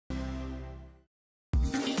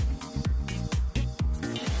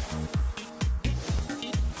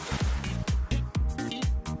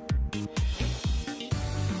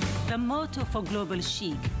The motto for Global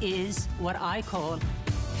Chic is what I call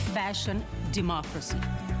fashion democracy.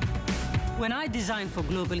 When I design for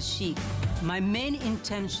Global Chic, my main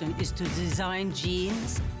intention is to design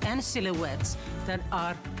jeans and silhouettes that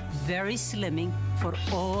are very slimming for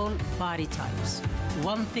all body types.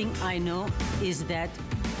 One thing I know is that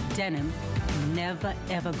denim never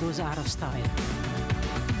ever goes out of style.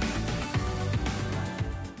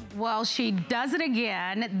 Well, she does it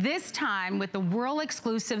again, this time with the world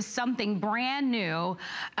exclusive, something brand new.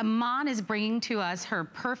 Iman is bringing to us her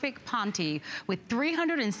perfect Ponte with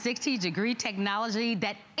 360-degree technology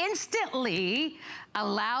that instantly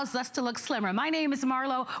allows us to look slimmer. My name is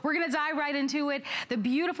Marlo. We're gonna dive right into it. The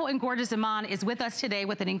beautiful and gorgeous Iman is with us today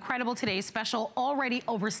with an incredible today's special. Already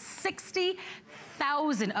over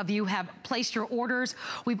 60,000 of you have placed your orders.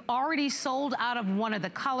 We've already sold out of one of the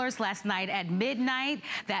colors last night at midnight.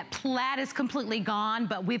 That plaid is completely gone,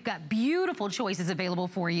 but we've got beautiful choices available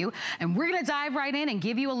for you. And we're gonna dive right in and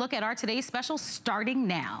give you a look at our today's special starting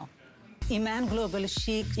now. Iman Global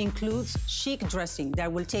Chic includes chic dressing that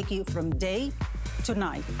will take you from day to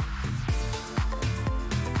night.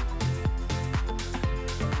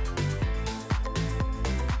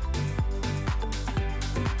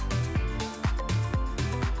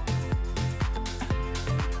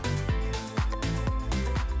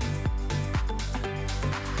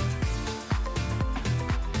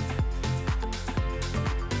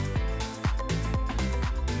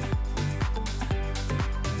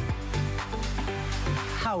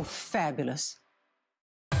 How fabulous.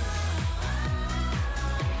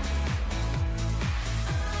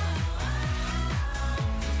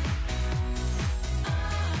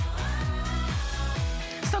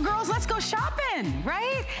 So girls, let's go shopping,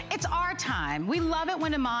 right? It's our time. We love it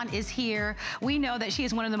when Iman is here. We know that she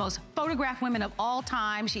is one of the most photographed women of all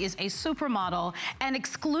time. She is a supermodel, and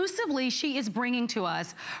exclusively she is bringing to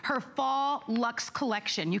us her Fall Luxe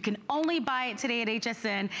collection. You can only buy it today at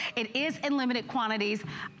HSN. It is in limited quantities.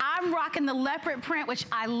 I'm rocking the leopard print, which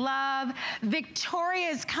I love. Victoria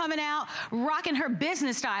is coming out, rocking her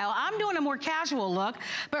business style. I'm doing a more casual look,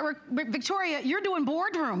 but Victoria, you're doing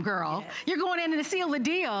boardroom, girl. Yes. You're going in to seal the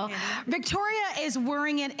deal. Victoria is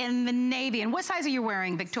wearing it in the navy. And what size are you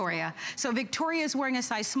wearing, Victoria? So Victoria is wearing a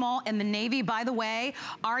size small in the navy. By the way,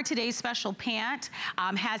 our today's special pant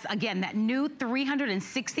has, again, that new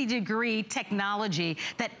 360-degree technology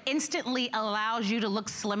that instantly allows you to look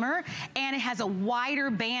slimmer, and it has a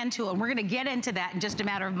wider band to it. And we're gonna get into that in just a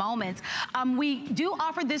matter of moments. We do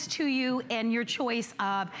offer this to you in your choice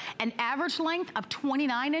of an average length of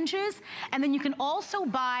 29 inches, and then you can also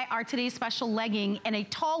buy our today's special legging in a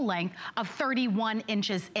tall length of 31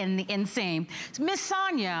 inches in the inseam. So Miss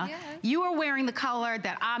Sonia, yes, you are wearing the color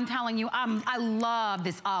that I'm telling you, I love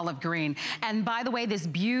this olive green. And by the way, this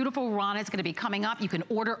beautiful run is gonna be coming up. You can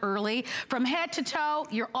order early. From head to toe,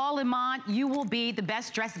 you're all Iman. You will be the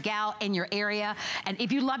best dressed gal in your area. And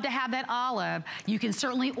if you'd love to have that olive, you can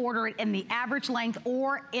certainly order it in the average length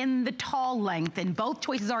or in the tall length. And both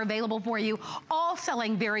choices are available for you, all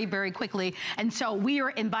selling very, very quickly. And so we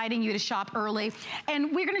are inviting you to shop early.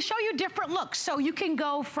 And we're gonna show you different looks. So you can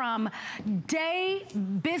go from day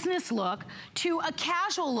business look to a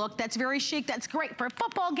casual look that's very chic, that's great for a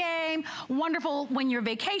football game, wonderful when you're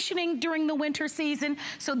vacationing during the winter season.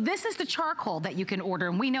 So this is the charcoal that you can order.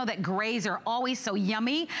 And we know that grays are always so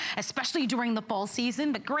yummy, especially during the fall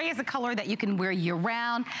season, but gray is a color that you can wear year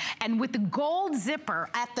round. And with the gold zipper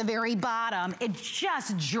at the very bottom, it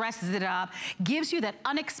just dresses it up, gives you that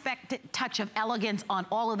unexpected touch of elegance on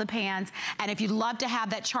all of the pants. And if you'd love to have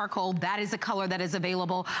that charcoal, that is a color that is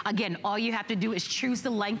available. Again, all you have to do is choose the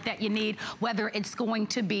length that you need, whether it's going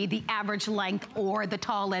to be the average length or the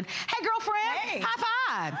tall length. Hey, girlfriend, hey. High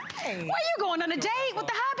five. Hey. Where are you going, on a date with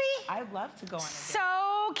the hubby? I'd love to go on a date. So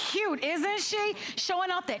cute, isn't she?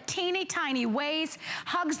 Showing off that teeny tiny waist,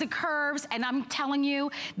 hugs the curves, and I'm telling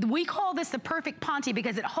you, we call this the perfect Ponte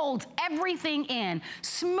because it holds everything in,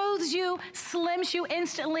 smooths you, slims you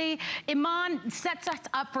instantly. Iman sets us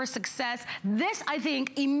up for success. This, I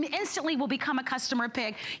think, instantly will become a customer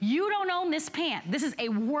pick. You don't own this pant. This is a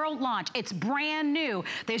world launch. It's brand new.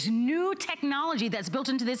 There's new technology that's built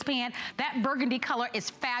into this pant. That burgundy color is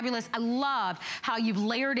fabulous. I love how you've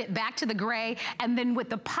layered it back to the gray, and then with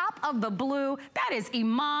the pop of the blue, that is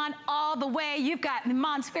Iman all the way. You've got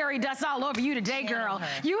Iman's fairy dust all over you today, girl.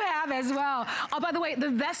 You have as well. Oh, by the way, the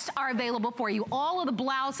vests are available for you. All of the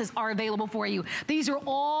blouses are available for you. These are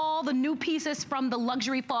all the new pieces from the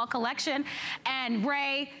luxury fall collection. And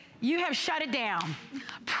Ray, you have shut it down.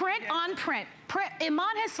 Print on print,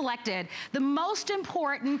 Iman has selected the most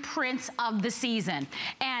important prints of the season.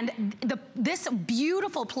 And this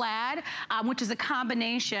beautiful plaid, which is a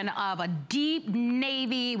combination of a deep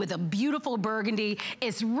navy with a beautiful burgundy,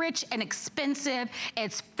 is rich and expensive.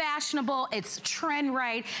 It's fashionable, it's trend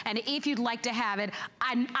right. And if you'd like to have it,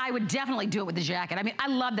 I would definitely do it with the jacket. I mean, I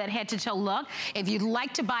love that head to toe look. If you'd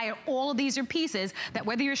like to buy it, all of these are pieces that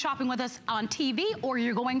whether you're shopping with us on TV or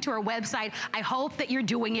you're going to our website, I hope that you're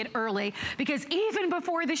doing it early, because even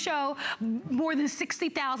before the show, more than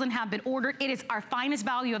 60,000 have been ordered. It is our finest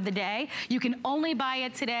value of the day. You can only buy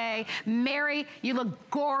it today. Mary, you look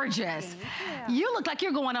gorgeous. You look like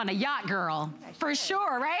you're going on a yacht, girl, for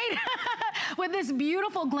sure, right? With this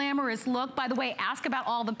beautiful, glamorous look. By the way, ask about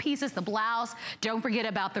all the pieces, the blouse. Don't forget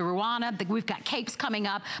about the ruana. We've got capes coming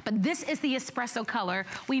up, but this is the espresso color.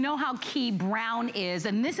 We know how key brown is,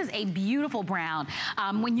 and this is a beautiful brown.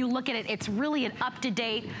 When you look at it, it's really an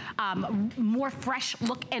up-to-date, more fresh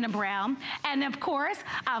look in a brown. And of course,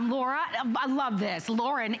 Laura, I love this.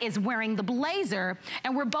 Lauren is wearing the blazer,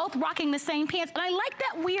 and we're both rocking the same pants. And I like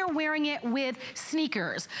that we are wearing it with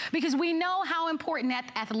sneakers, because we know how important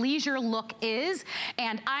that athleisure look is.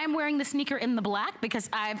 And I'm wearing the sneaker in the black because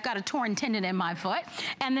I've got a torn tendon in my foot.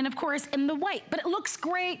 And then of course in the white, but it looks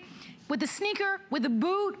great with the sneaker, with the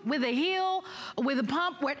boot, with a heel, with a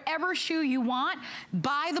pump, whatever shoe you want.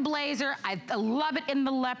 Buy the blazer. I love it in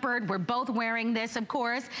the leopard. We're both wearing this, of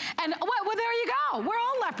course. And well, there you go. We're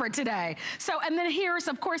all leopard today. So, and then here's,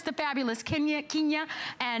 of course, the fabulous Kenya.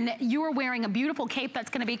 And you are wearing a beautiful cape that's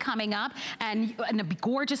gonna be coming up, and a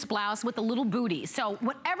gorgeous blouse with a little booty. So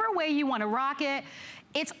whatever way you wanna rock it,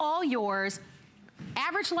 it's all yours.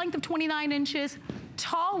 Average length of 29 inches,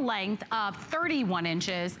 tall length of 31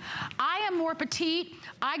 inches. I am more petite.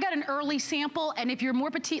 I got an early sample, and if you're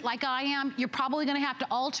more petite like I am, you're probably gonna have to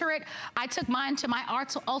alter it. I took mine to my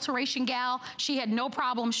alteration gal. She had no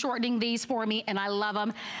problem shortening these for me, and I love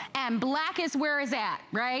them. And black is where it's at,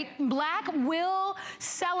 right? Black will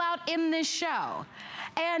sell out in this show.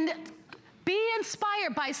 And be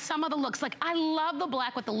inspired by some of the looks. Like, I love the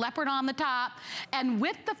black with the leopard on the top, and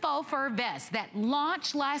with the faux fur vest that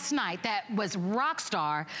launched last night, that was rock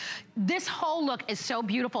star. This whole look is so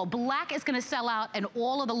beautiful. Black is gonna sell out in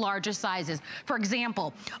all of the larger sizes. For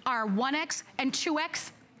example, our 1X and 2X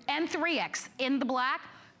and 3X in the black,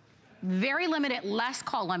 very limited, less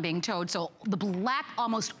call on being told. So the black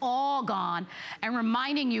almost all gone, and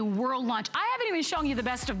reminding you world launch. I haven't even shown you the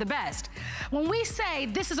best of the best. When we say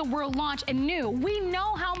this is a world launch and new, we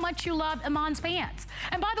know how much you love Iman's pants.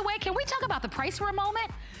 And by the way, can we talk about the price for a moment?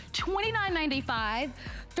 $29.95.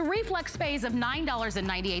 3 flex pays of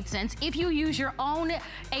 $9.98. If you use your own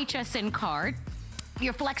HSN card,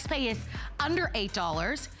 your flex pay is under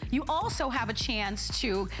 $8. You also have a chance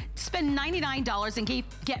to spend $99 and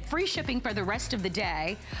get free shipping for the rest of the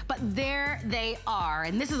day. But there they are.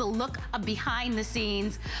 And this is a look of behind the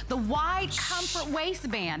scenes. The wide comfort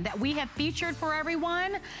waistband that we have featured for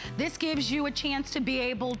everyone. This gives you a chance to be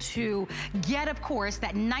able to get, of course,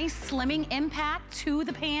 that nice slimming impact to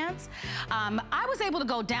the pants. I was able to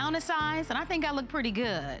go down a size, and I think I look pretty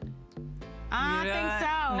good. I think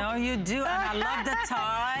so. No, you do, and I love the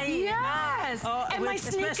tie. Yes, and my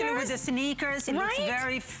sneakers. Especially with the sneakers, it looks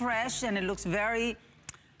very fresh, and it looks very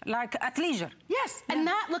like athleisure. Yes, and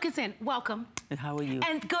that look is in. Welcome. How are you?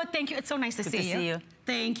 And good, thank you. It's so nice to see you. Good to see you.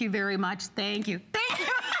 Thank you very much. Thank you. Thank you.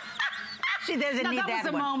 She doesn't need that one. That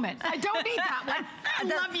was a moment. I don't need that one. I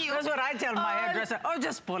love you. That's what I tell my hairdresser. Oh,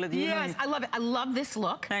 just pull it. Yes, I love it. I love this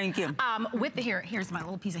look. Thank you. With the hair, here's my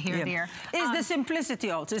little piece of hair there. It's the simplicity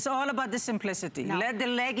also. It's all about the simplicity. No. Let the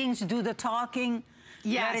leggings do the talking.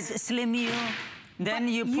 Yes. Let it slim you. Then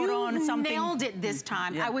you put on something. You nailed it this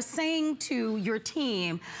time. I was saying to your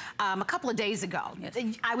team a couple of days ago,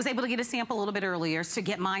 I was able to get a sample a little bit earlier to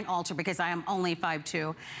get mine altered because I am only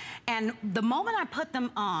 5'2". And the moment I put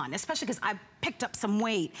them on, especially because I picked up some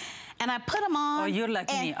weight, and I put them on. Oh, you're like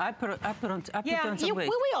me. I put on some weight.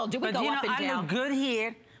 We all do. We go up and down. I look good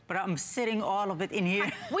here, but I'm sitting all of it in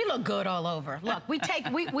here. We look good all over. Look, we take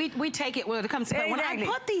it when it comes to. But when I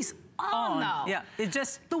put these on, though, it's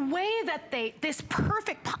just the way that this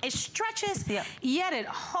perfect, it stretches, yet it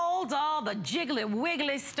holds all the jiggly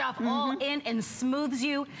wiggly stuff all in and smooths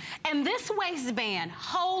you. And this waistband,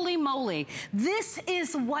 holy moly, this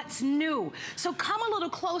is what's new. So come a little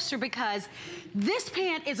closer, because this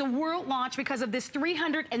pant is a world launch because of this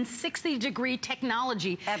 360-degree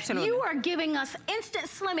technology. Absolutely. You are giving us instant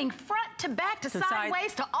slimming front to back to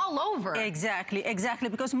sideways to all over. Exactly, exactly.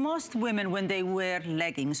 Because most women, when they wear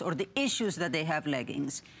leggings, or the issues that they have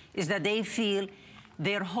leggings, is that they feel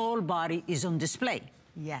their whole body is on display.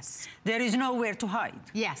 Yes. There is nowhere to hide.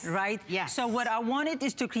 Yes. Right? Yes. So what I wanted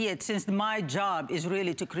is to create, since my job is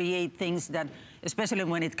really to create things that, especially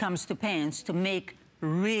when it comes to pants, to make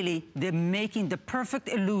really, making the perfect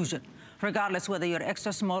illusion, regardless whether you're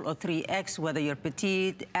extra small or 3X, whether you're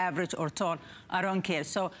petite, average, or tall, I don't care.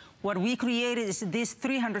 So what we created is this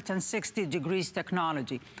 360 degrees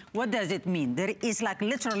technology. What does it mean? There is like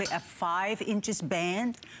literally a 5 inches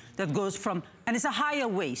band that goes from, and it's a higher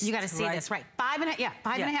waist. You got to see this, right? 5 and a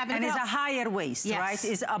half. And it's a higher waist, yes. right?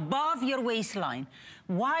 It's above your waistline.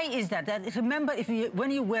 Why is that? Remember,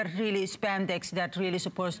 when you wear really spandex that really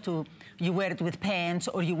supposed to, you wear it with pants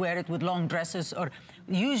or you wear it with long dresses, or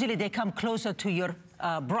usually they come closer to your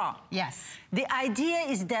bra. Yes. The idea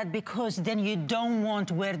is that because then you don't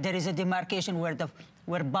want where there is a demarcation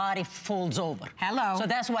where body folds over. Hello. So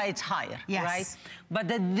that's why it's higher, yes. right? But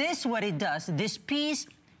this, what it does, this piece,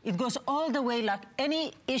 it goes all the way, like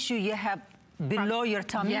any issue you have below your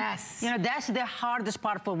tummy. Yes. You know, that's the hardest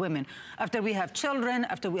part for women. After we have children,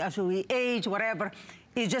 after we age, whatever,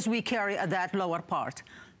 it's just we carry that lower part.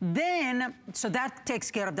 Then, so that takes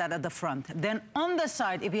care of that at the front. Then on the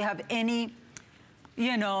side, if you have any,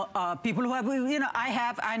 you know, people who have, you know,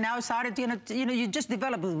 I now started, you just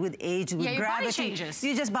develop it with age, with gravity. Body changes.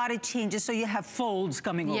 You just body changes, so you have folds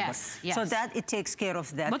coming over. Yes. So that, it takes care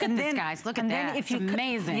of that. Look at this, guys. Look at that. It's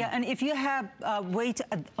amazing. Yeah, and if you have weight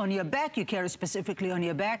on your back, you carry specifically on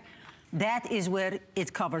your back, that is where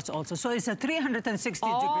it covers also. So it's a 360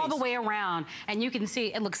 degrees. All the way around. And you can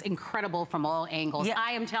see it looks incredible from all angles. Yeah.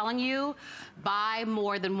 I am telling you, buy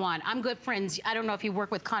more than one. I'm good friends. I don't know if you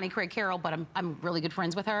work with Connie Craig Carroll, but I'm really good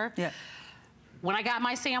friends with her. Yeah. When I got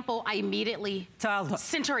my sample, I immediately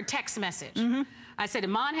sent her a text message. I said,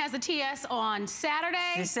 Iman has a TS on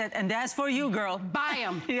Saturday. She said, and that's for you, girl. Buy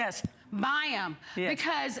them. Yes. Buy them. Yes.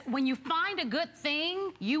 Because when you find a good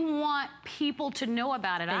thing, you want people to know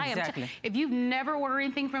about it. Exactly. If you've never ordered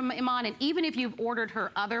anything from Iman, and even if you've ordered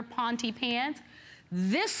her other Ponte pants,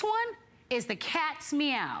 this one is the cat's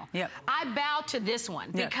meow. Yep. I bow to this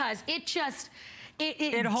one because it just,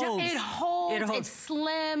 it holds. It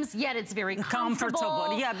slims, yet it's very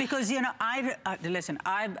comfortable. Yeah, because, you know, listen,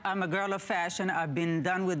 I'm a girl of fashion. I've been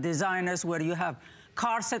done with designers where you have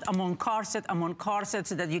corset among corset among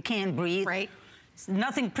corsets that you can't breathe. Right. There's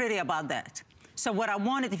nothing pretty about that. So what I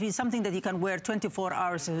wanted, if it's something that you can wear 24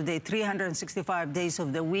 hours a day, 365 days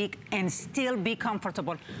of the week, and still be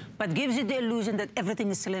comfortable, but gives you the illusion that everything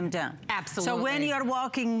is slimmed down. Absolutely. So when you're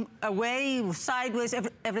walking away, sideways,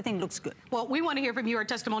 everything looks good. Well, we want to hear from you. Our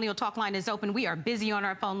testimonial talk line is open. We are busy on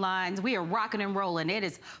our phone lines. We are rocking and rolling. It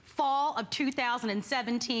is fall of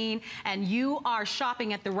 2017, and you are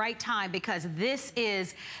shopping at the right time because this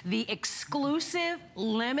is the exclusive,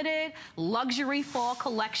 limited, luxury fall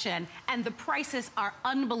collection, and the prices are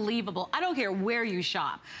unbelievable. I don't care where you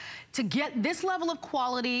shop. To get this level of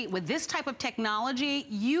quality with this type of technology,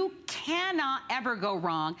 you cannot ever go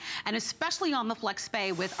wrong, and especially on the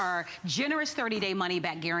FlexPay with our generous 30-day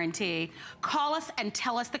money-back guarantee. Call us and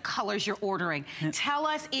tell us the colors you're ordering. Yep. Tell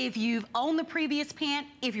us if you've owned the previous pant,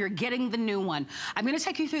 if you're getting the new one. I'm gonna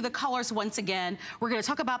take you through the colors once again. We're gonna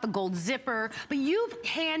talk about the gold zipper, but you've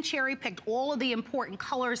hand cherry-picked all of the important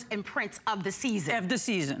colors and prints of the season. Of the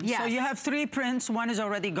season. Yes. So you have 3 prints, one is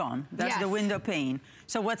already gone. That's the window pane.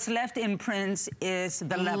 So what's left in prints is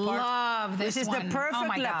the leopard. Love this is one. The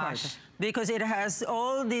perfect leopard. Gosh. Because it has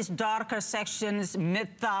all these darker sections,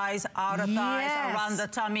 mid-thighs, outer thighs, around the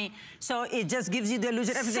tummy. So it just gives you the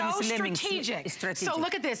illusion everything is slimming. Strategic. Strategic. So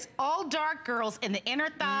look at this, all dark girls in the inner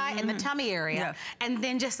thigh and the tummy area. And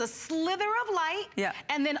then just a slither of light.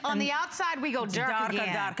 And then on the outside, we go darker,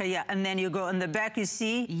 darker, And then you go on the back, you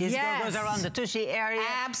see, it goes around the tushy area.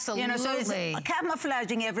 Absolutely. You know, so it's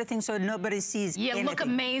camouflaging everything so nobody sees anything. Look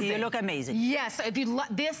amazing. You look amazing. Yes, if you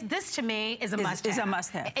this to me is a must-have. It's a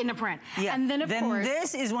must-have. In the print. Yeah. And then, of course,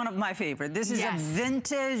 this is one of my favorite. This is a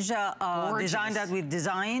vintage design that we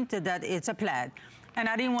designed, that it's a plaid. And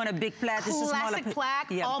I didn't want a big plaid. This is a smaller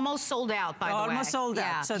plaid, almost sold out, by the way. Almost sold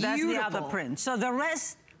out. So that's beautiful. the other print. So the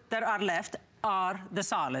rest that are left are the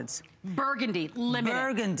solids. Burgundy, limited.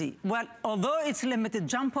 Burgundy. Well, although it's limited,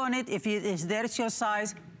 jump on it. If there's your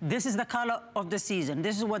size, this is the color of the season.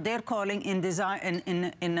 This is what they're calling in design,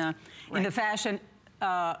 in the fashion,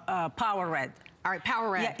 power red. All right, power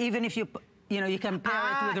red. Yeah, even if you can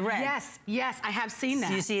pair it with red. Yes, I have seen that.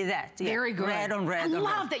 So you see that? Yeah. Very good. Red on red. I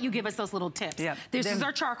love that you give us those little tips. Yeah. This is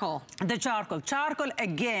our charcoal. The charcoal. Charcoal,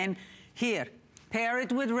 again, here. Pair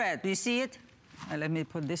it with red. Do you see it? Let me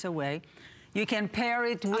put this away. You can pair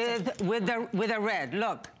it with a red.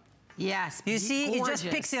 Look. Yes. You see, gorgeous. it just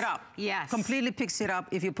picks it up. Yes. Completely picks it up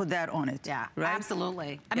if you put that on it. Yeah, right?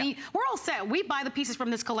 absolutely. I mean, we're all set. We buy the pieces from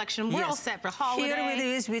this collection. We're all set for holiday. Here it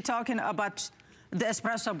is. We're talking about the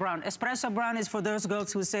espresso brown. Espresso brown is for those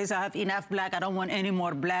girls who says, I have enough black, I don't want any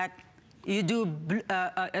more black. You do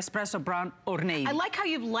espresso brown or navy. I like how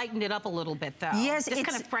you've lightened it up a little bit, though. Yes, just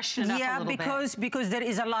kind of freshen it up a little bit. Yeah, because there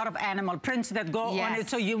is a lot of animal prints that go on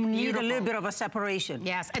it, so you need a little bit of a separation.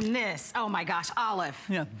 Yes, and this, oh my gosh, olive.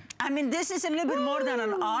 Yeah. I mean, this is a little bit more than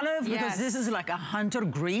an olive because this is like a hunter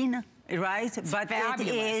green, right? But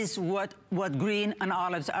fabulous. It is what green and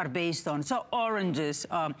olives are based on. So oranges,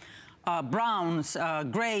 browns,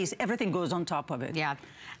 grays, everything goes on top of it. Yeah.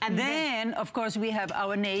 And then, of course, we have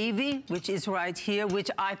our navy, which is right here, which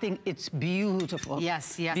I think it's beautiful.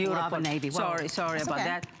 Yes, yes, beautiful. love a navy. Sorry about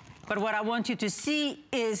that. But what I want you to see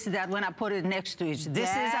is that when I put it next to it, this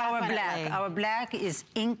is our black. Our black is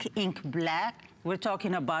ink black. We're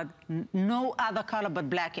talking about no other color but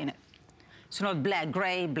black in it. It's not black,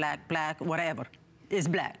 gray, black, whatever. It's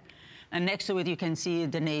black. And next to it, you can see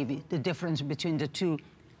the navy, the difference between the two.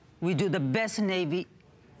 We do the best navy,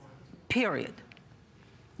 period.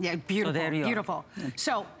 Yeah, beautiful, so there you beautiful. Are.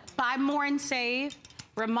 So buy more and save.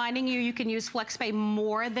 Reminding you can use FlexPay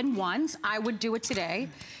more than once. I would do it today.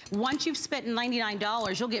 Once you've spent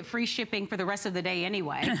 $99, you'll get free shipping for the rest of the day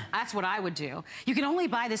anyway. That's what I would do. You can only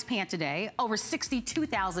buy this pant today. Over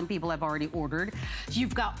 62,000 people have already ordered.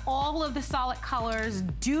 You've got all of the solid colors.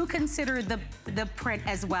 Do consider the print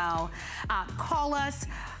as well. Call us.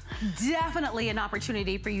 Definitely an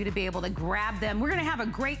opportunity for you to be able to grab them. We're gonna have a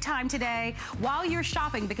great time today while you're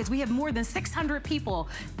shopping because we have more than 600 people,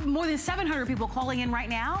 more than 700 people calling in right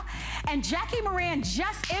now. And Jackie Moran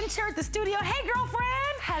just entered the studio. Hey, girlfriend.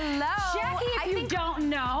 Hello. Jackie, if you don't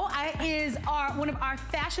know, is one of our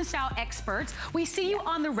fashion style experts. We see you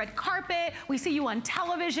on the red carpet. We see you on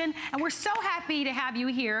television. And we're so happy to have you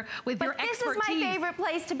here with your expertise. This is my favorite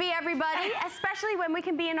place to be, everybody, especially when we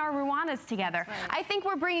can be in our Ruanas together. Right. I think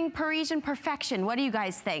we're bringing Parisian perfection. What do you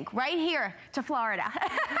guys think? Right here to Florida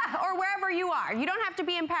or wherever you are. You don't have to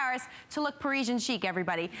be in Paris to look Parisian chic,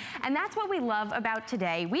 everybody. And that's what we love about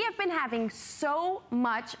today. We have been having so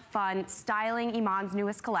much fun styling Iman's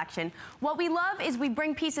newest collection. What we love is we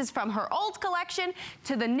bring pieces from her old collection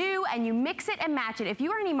to the new and you mix it and match it. If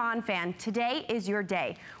you are an Iman fan, today is your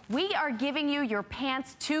day. We are giving you your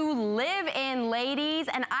pants to live in, ladies.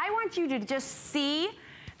 And I want you to just see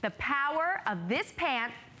the power of this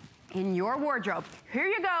pant in your wardrobe. Here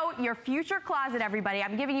you go, your future closet, everybody.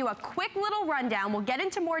 I'm giving you a quick little rundown. We'll get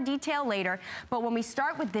into more detail later, but when we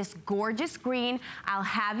start with this gorgeous green, I'll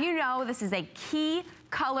have you know this is a key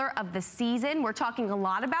color of the season. We're talking a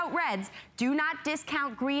lot about reds. Do not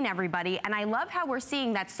discount green, everybody. And I love how we're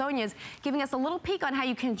seeing that Sonia's giving us a little peek on how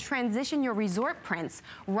you can transition your resort prints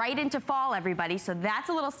right into fall, everybody. So that's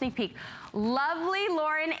a little sneak peek. Lovely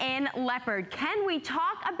Lauren in leopard. Can we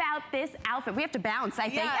talk about this outfit? We have to bounce, I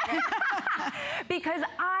think. Yeah. Because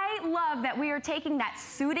I love that we are taking that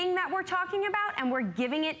suiting that we're talking about and we're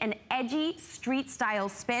giving it an edgy street style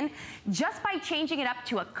spin just by changing it up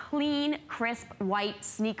to a clean, crisp white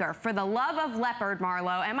sneaker. For the love of leopard,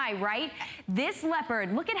 Marlo, am I right? This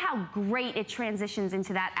leopard, look at how great it transitions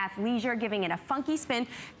into that athleisure, giving it a funky spin.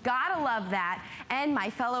 Gotta love that. And my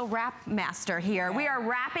fellow wrap master here. We are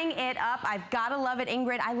wrapping it up. I've gotta love it,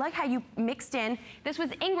 Ingrid. I like how you mixed in. This was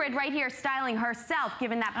Ingrid right here styling herself,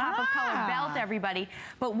 giving that pop of color belt, everybody.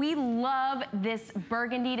 But we love this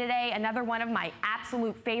burgundy today. Another one of my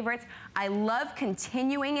absolute favorites. I love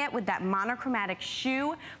continuing it with that monochromatic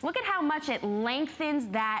shoe. Look at how much it lengthens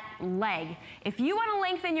that leg. If you want to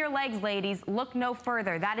lengthen your legs, ladies, look no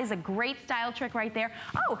further. That is a great style trick right there.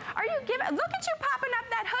 Oh, are you giving, look at you popping up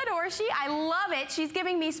that hood, Orshi. I love it. She's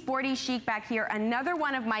giving me sporty chic back here. Another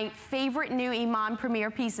one of my favorite new Iman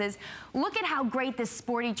Premier pieces. Look at how great this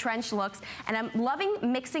sporty trench looks. And I'm loving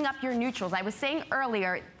mixing up your neutrals. I was saying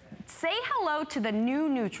earlier, say hello to the new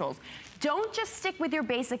neutrals. Don't just stick with your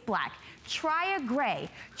basic black. Try a gray,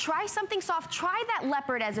 try something soft, try that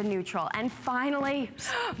leopard as a neutral. And finally,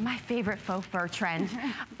 my favorite faux fur trend.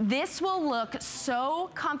 This will look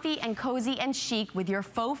so comfy and cozy and chic with your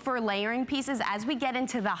faux fur layering pieces as we get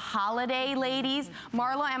into the holiday, ladies.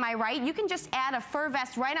 Marlo, am I right? You can just add a fur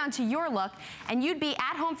vest right onto your look and you'd be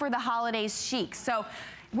at home for the holidays chic. So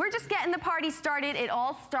we're just getting the party started. It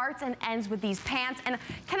all starts and ends with these pants. And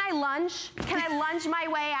can I lunge? Can I lunge my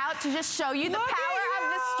way out to just show you the power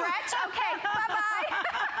of the stretch? Okay, bye-bye.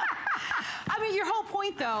 I mean, your whole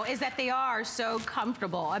point, though, is that they are so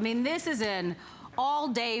comfortable. I mean, this is an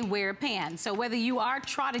all-day wear pants. So whether you are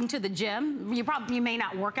trotting to the gym, you may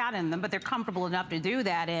not work out in them, but they're comfortable enough to do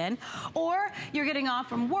that in, or you're getting off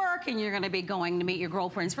from work and you're gonna be going to meet your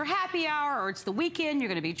girlfriends for happy hour, or it's the weekend, you're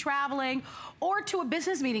gonna be traveling, or to a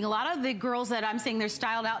business meeting. A lot of the girls that I'm seeing, they're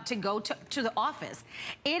styled out to go to the office.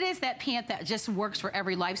 It is that pant that just works for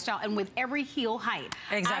every lifestyle and with every heel height.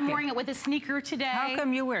 Exactly. I'm wearing it with a sneaker today. How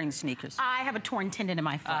come you're wearing sneakers? I have a torn tendon in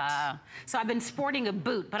my foot. So I've been sporting a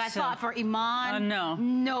boot, but I thought for Iman,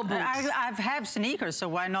 no boots. I've had sneakers, so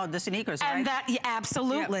why not the sneakers, and right? that, yeah,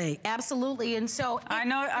 absolutely, absolutely. And so I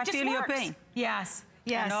know, I feel your pain. Yes.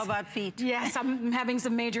 Yes. I know about feet. Yes, I'm having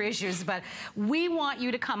some major issues, but we want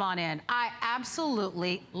you to come on in. I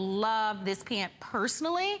absolutely love this pant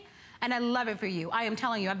personally, and I love it for you. I am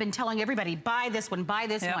telling you, I've been telling everybody, buy this one, buy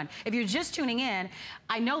this one. If you're just tuning in,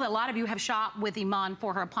 I know that a lot of you have shopped with Iman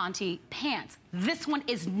for her Ponte pants. This one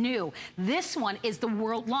is new. This one is the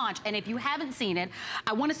world launch. And if you haven't seen it,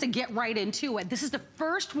 I want us to get right into it. This is the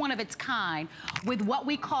first one of its kind with what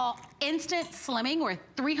we call instant slimming or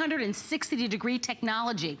 360-degree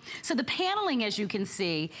technology. So the paneling, as you can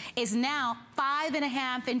see, is now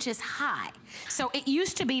 5.5 inches high. So it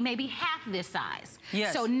used to be maybe half this size.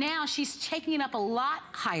 Yes. So now she's taking it up a lot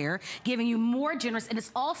higher, giving you more generous, and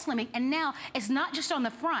it's all slimming. And now it's not just on the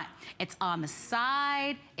front, it's on the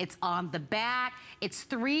side, it's on the back, it's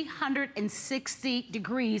 360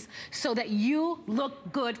 degrees so that you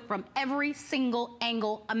look good from every single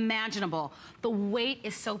angle imaginable. The weight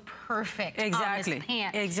is so perfect on this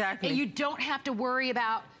pant. Exactly. And you don't have to worry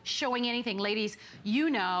about showing anything. Ladies, you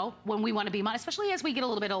know when we want to be modest, especially as we get a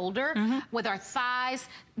little bit older, with our thighs,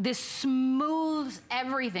 this smooths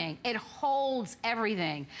everything. It holds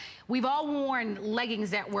everything. We've all worn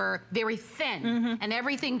leggings that were very thin, and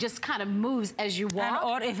everything just kind of moves as you walk.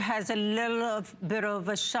 Or it has a little bit of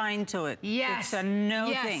a shine to it. Yes. It's a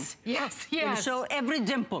no thing. Yes, yes. It'll show every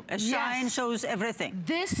dimple. A shine shows everything.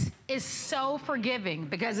 This is so forgiving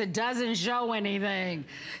because it doesn't show anything.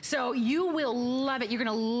 So you will love it. You're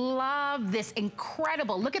gonna love this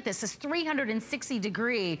incredible, look at this, this 360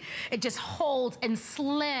 degree. It just holds and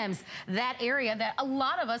slims that area that a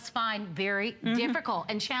lot of us find very difficult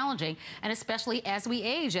and challenging, and especially as we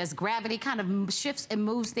age, as gravity kind of shifts and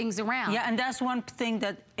moves things around. Yeah, and that's one thing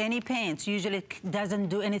that any pants usually doesn't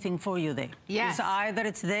do anything for you there. Yes. It's either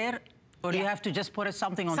it's there or you have to just put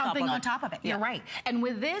something on top of it. Something on top of it, you're right. And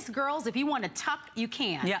with this, girls, if you want to tuck, you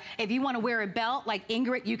can. Yeah. If you want to wear a belt like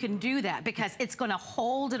Ingrid, you can do that because it's going to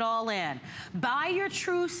hold it all in. Buy your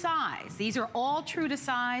true size. These are all true to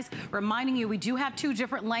size. Reminding you, we do have two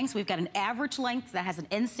different lengths. We've got an average length that has an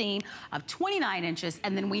inseam of 29 inches,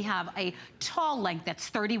 and then we have a tall length that's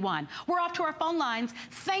 31. We're off to our phone lines.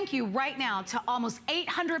 Thank you right now to almost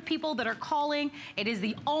 800 people that are calling. It is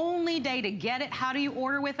the only day to get it. How do you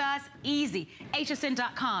order with us? Easy.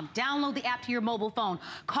 HSN.com. Download the app to your mobile phone.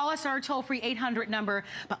 Call us our toll-free 800 number.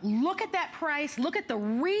 But look at that price. Look at the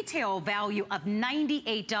retail value of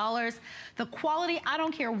 $98. The quality, I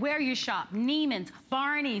don't care where you shop. Neiman's,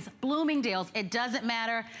 Barney's, Bloomingdale's, it doesn't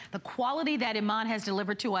matter. The quality that Iman has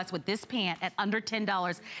delivered to us with this pant at under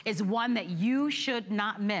 $10 is one that you should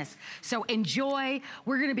not miss. So enjoy.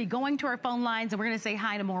 We're going to be going to our phone lines and we're going to say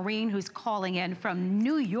hi to Maureen, who's calling in from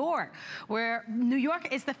New York, where New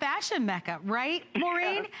York is the fashion mecca, right,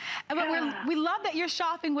 Maureen? We love that you're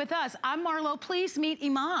shopping with us. I'm Marlo. Please meet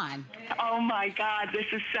Iman. Oh my God, this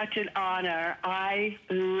is such an honor. I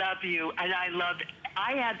love you, and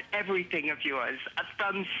I have everything of yours,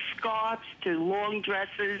 from scarves to long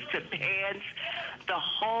dresses to pants, the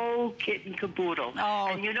whole kit and caboodle. Oh.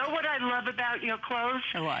 And you know what I love about your clothes?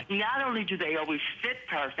 What? Not only do they always fit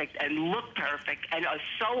perfect and look perfect and are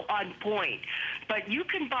so on point, but you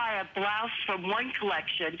can buy a blouse from one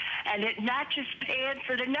collection and it matches pants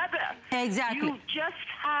in another. Exactly. You just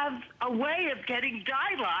have a way of getting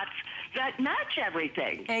dye lots that match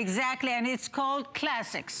everything. Exactly, and it's called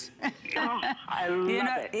classics. Oh, I love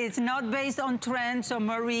it. It's not based on trends or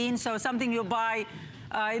marine, so something you buy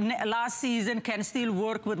last season can still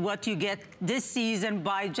work with what you get this season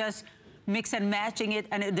by just mix and matching it,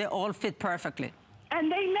 and they all fit perfectly. And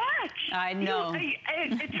they match. I know.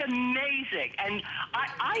 It's amazing. And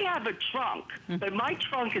I have a trunk, but my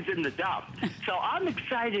trunk is in the dump. So I'm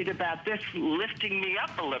excited about this lifting me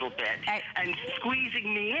up a little bit and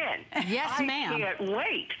squeezing me in. Yes, ma'am. I can't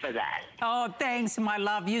wait for that. Oh, thanks, my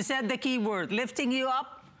love. You said the key word, lifting you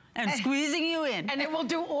up and squeezing you in. And it will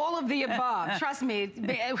do all of the above. Trust me.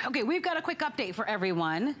 Okay, we've got a quick update for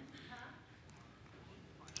everyone.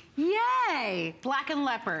 Yay! Black and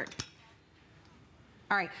leopard.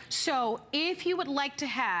 All right, so if you would like to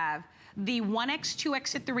have the 1X,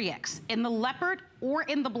 2X, and 3X in the leopard or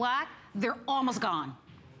in the black, they're almost gone.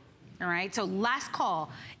 All right, so last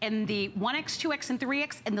call in the 1X, 2X, and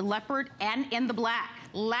 3X, in the leopard and in the black.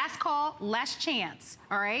 Last call, last chance,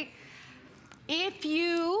 all right? If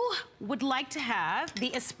you would like to have the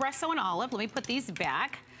espresso and olive, let me put these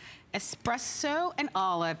back. Espresso and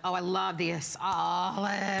olive. Oh, I love this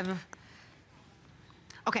olive.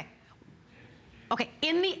 Okay. Okay,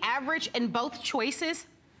 in the average in both choices,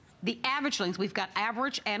 the average length, we've got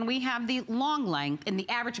average and we have the long length. In the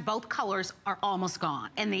average, both colors are almost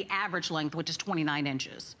gone. And the average length, which is 29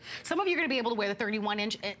 inches. Some of you are gonna be able to wear the 31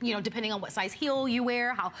 inch, you know, depending on what size heel you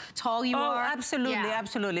wear, how tall you are. Oh, absolutely, yeah.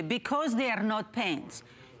 absolutely. Because they are not pants.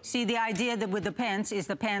 See, the idea that with the pants is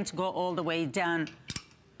the pants go all the way down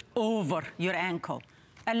over your ankle.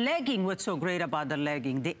 A legging, what's so great about the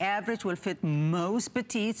legging, the average will fit most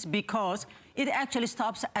petites because it actually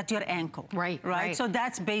stops at your ankle. Right. So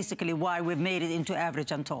that's basically why we've made it into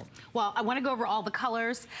average and tall. Well, I want to go over all the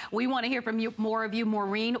colors. We want to hear from you, more of you.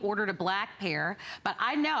 Maureen ordered a black pair, but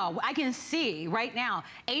I know, I can see right now,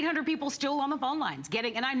 800 people still on the phone lines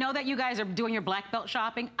getting, and I know that you guys are doing your black belt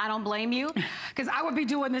shopping. I don't blame you, because I would be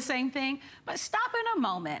doing the same thing. But stop in a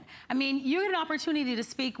moment. I mean, you had an opportunity to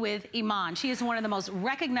speak with Iman. She is one of the most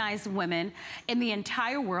recognized women in the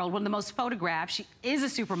entire world, one of the most photographed. She is a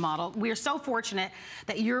supermodel. We are so fortunate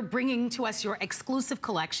that you're bringing to us your exclusive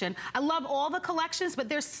collection. I love all the collections, but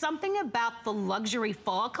there's something about the luxury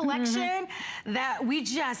fall collection that we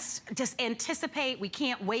just anticipate. We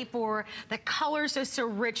can't wait for. The colors are so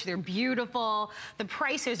rich. They're beautiful. The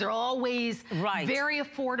prices are always very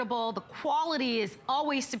affordable. The quality is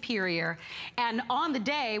always superior. And on the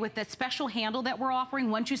day, with the special handle that we're offering,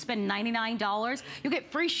 once you spend $99, you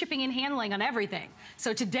get free shipping and handling on everything.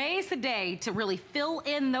 So today's the day to really fill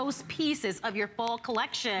in those pieces of your fall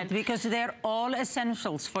collection. Because they're all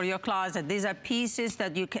essentials for your closet. These are pieces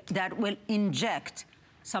that that will inject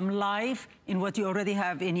some life in what you already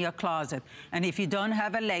have in your closet. And if you don't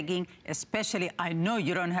have a legging, especially, I know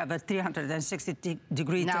you don't have a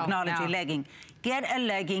 360-degree technology legging, get a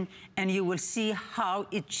legging and you will see how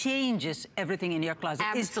it changes everything in your closet.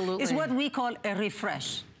 Absolutely. It's what we call a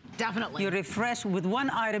refresh. Definitely. You refresh, with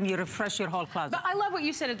one item, you refresh your whole closet. But I love what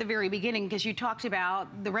you said at the very beginning, because you talked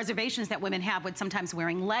about the reservations that women have with sometimes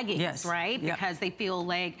wearing leggings, right? Yeah. Because they feel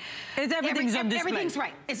like everything's on display. Everything's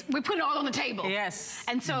right. We put it all on the table. Yes.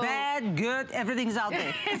 And so bad, good, everything's out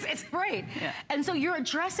there. it's great. Yeah. And so you're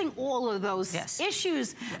addressing all of those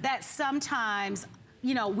issues that sometimes,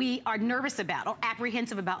 you know, we are nervous about or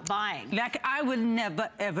apprehensive about buying. Like, I will never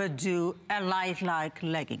ever do a light like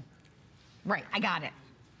legging. Right, I got it.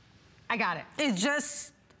 I got it. It's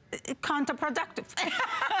just counterproductive.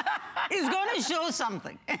 It's gonna show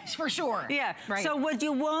something. For sure. Yeah. Right. So what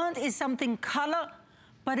you want is something color,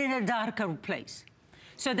 but in a darker place.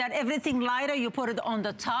 So that everything lighter, you put it on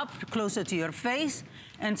the top, closer to your face,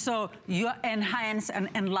 and so you enhance and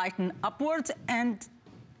enlighten upwards and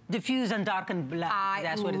diffuse and darken black.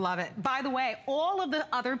 I love it. By the way, all of the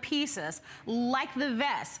other pieces, like the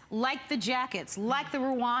vests, like the jackets, like the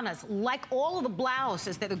ruanas, like all of the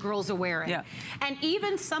blouses that the girls are wearing, and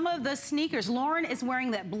even some of the sneakers. Lauren is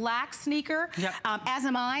wearing that black sneaker, as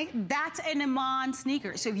am I. That's an Iman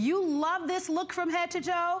sneaker. So if you love this look from head to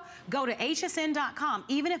toe, go to hsn.com.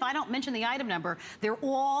 Even if I don't mention the item number, they're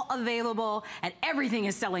all available and everything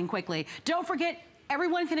is selling quickly. Don't forget,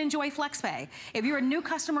 everyone can enjoy FlexPay. If you're a new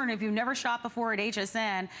customer and if you've never shopped before at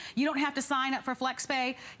HSN, you don't have to sign up for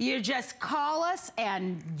FlexPay. You just call us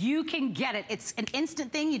and you can get it. It's an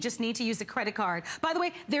instant thing. You just need to use a credit card. By the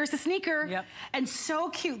way, there's the sneaker. And so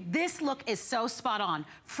cute. This look is so spot on.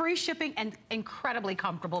 Free shipping and incredibly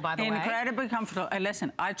comfortable, by the way. Incredibly comfortable.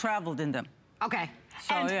 Listen, I traveled in them. Okay.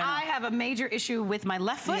 So, and I have a major issue with my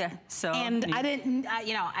left foot, and I didn't,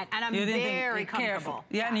 you know, and I'm very comfortable.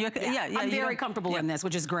 I'm very comfortable in this,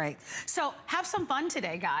 which is great. So have some fun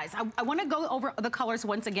today, guys. I want to go over the colors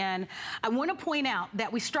once again. I want to point out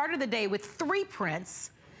that we started the day with 3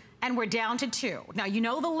 prints, and we're down to 2. Now, you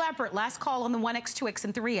know the leopard, last call on the 1X, 2X,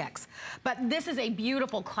 and 3X. But this is a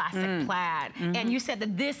beautiful classic plaid. And you said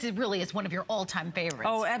that this really is one of your all-time favorites.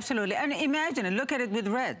 Oh, absolutely. And imagine it, look at it with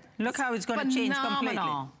red. Look how it's going to change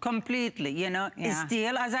completely. Completely, you know. It's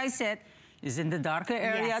still, as I said, is in the darker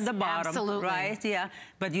area at the bottom. Absolutely. Right,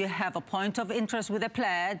 but you have a point of interest with a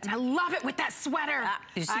plaid. I love it with that sweater.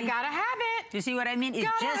 You see? I gotta have it. You see what I mean? It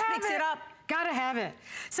just picks it up. Gotta have it.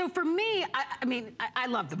 So for me, I mean, I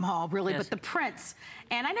love them all, really, but the prints,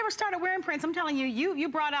 and I never started wearing prints. I'm telling you, you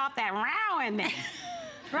brought out that row in me.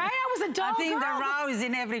 Right? I was a dull I think girl. the raw is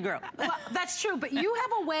in every girl. Well, that's true, but you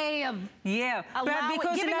have a way of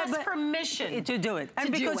giving us permission to do it.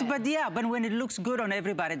 And because, but when it looks good on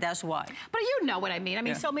everybody, that's why. But you know what I mean. I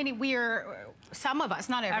mean, so many, some of us,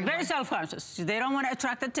 not everyone. I'm very self-conscious. They don't want to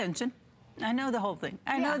attract attention. I know the whole thing.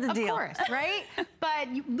 I know the deal. Of course, right? But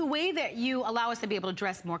the way that you allow us to be able to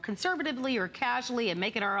dress more conservatively or casually and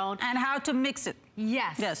make it our own. And how to mix it.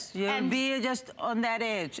 Yes. Yes, you'll be just on that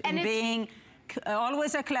edge and being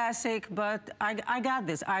always a classic, but I got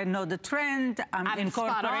this. I know the trend. I'm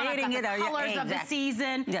incorporating it. The colors of the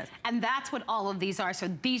season. Yes. And that's what all of these are. So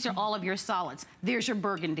these are all of your solids. There's your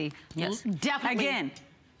burgundy. Yes. Definitely. Again.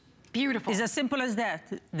 Beautiful. It's as simple as that.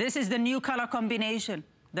 This is the new color combination.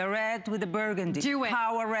 The red with the burgundy. Do it.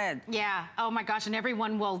 Power red. Yeah. Oh my gosh. And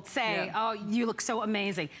everyone will say, oh, you look so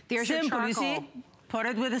amazing. There's your charcoal. You see? Put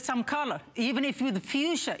it with some color. Even if with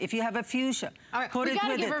fuchsia, if you have a fuchsia. All right, we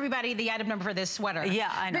gotta give everybody the item number for this sweater. Yeah,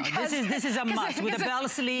 I know. This is a must with the bell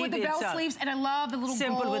sleeve. With the bell sleeves, and I love the little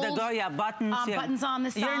simple gold, with the buttons. Buttons on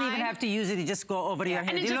the side. You don't even have to use it. You just go over your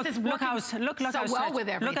head. And it just is working look so well with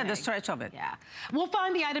everything. Look at the stretch of it. Yeah. We'll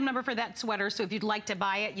find the item number for that sweater, so if you'd like to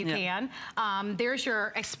buy it, you can. There's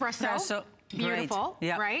your espresso. Beautiful,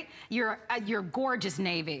 right? Your gorgeous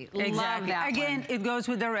navy. Exactly. Love that Again, it goes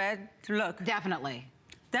with the red. Look. Definitely.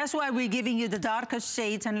 That's why we're giving you the darkest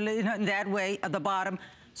shades and that way at the bottom.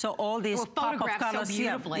 So all these pop of colors. So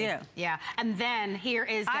beautifully. Yeah. And then here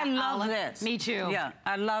is that I love this. Me too. Yeah,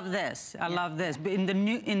 I love this. I love this. In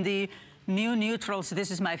the new neutrals,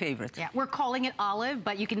 this is my favorite. Yeah, we're calling it olive,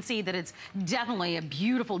 but you can see that it's definitely a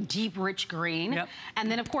beautiful, deep, rich green. Yep.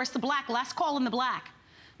 And then, of course, the black. Last call in the black.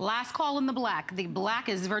 Last call in the black. The black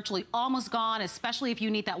is virtually almost gone, especially if you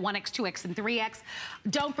need that 1X, 2X, and 3X.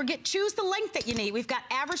 Don't forget, choose the length that you need. We've got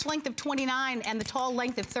average length of 29 and the tall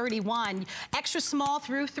length of 31. Extra small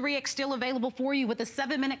through 3X still available for you with a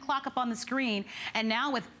 7-minute clock up on the screen. And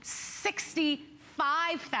now with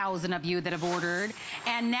 65,000 of you that have ordered,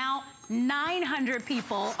 and now 900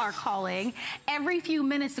 people are calling. Every few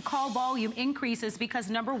minutes, the call volume increases because,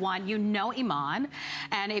 number one, you know Iman.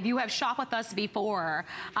 And if you have shopped with us before,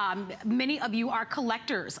 many of you are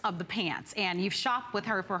collectors of the pants, and you've shopped with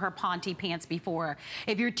her for her Ponte pants before.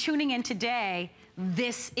 If you're tuning in today,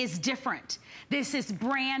 this is different. This is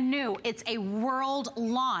brand new. It's a world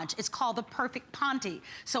launch. It's called the Perfect Ponte.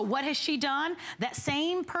 So what has she done? That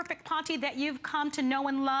same Perfect Ponte that you've come to know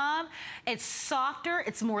and love, it's softer,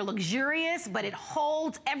 it's more luxurious, but it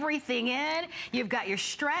holds everything in. You've got your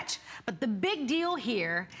stretch, but the big deal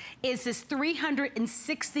here is this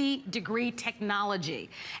 360-degree technology.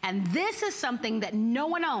 And this is something that no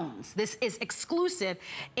one owns. This is exclusive,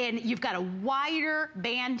 and you've got a wider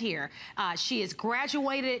band here. She has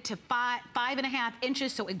graduated it to 5.5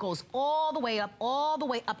 inches, so it goes all the way up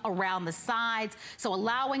around the sides, so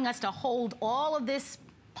allowing us to hold all of this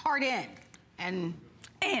part in. And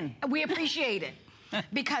we appreciate it.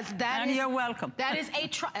 Because that you're welcome. That is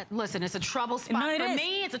listen, it's a trouble spot for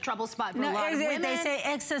me. It's a trouble spot for a lot of women. They say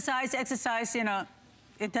exercise, you know,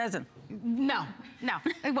 it doesn't. No.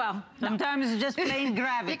 Well, sometimes it's just plain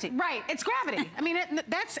gravity. Right, it's gravity. I mean,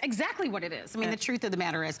 that's exactly what it is. I mean, the truth of the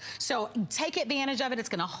matter is. So take advantage of it. It's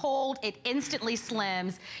gonna hold, it instantly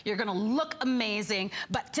slims. You're gonna look amazing.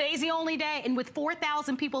 But today's the only day, and with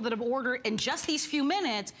 4,000 people that have ordered in just these few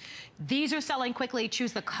minutes, these are selling quickly.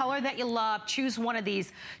 Choose the color that you love. Choose one of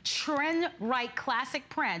these trend-right classic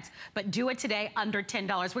prints, but do it today under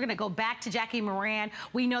 $10. We're gonna go back to Jackie Moran.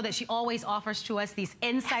 We know that she always offers to us these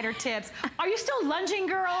insider tips. Are you still lunging,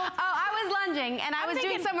 girl? Oh, I was lunging, and I was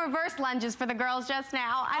doing some reverse lunges for the girls just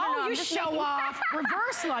now. I don't know. You show off.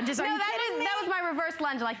 Reverse lunges. Are you kidding me? That was my reverse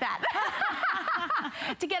lunge like that.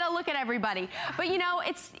 To get a look at everybody. But you know,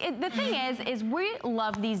 the thing is we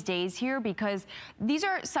love these days here because these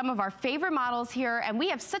are some of our favorite models here, and we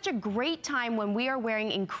have such a great time when we are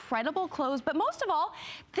wearing incredible clothes. But most of all,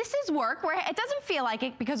 this is work where it doesn't feel like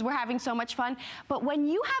it because we're having so much fun. But when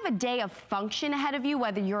you have a day of function ahead of you,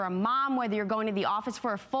 whether you're a mom, whether you're going to the office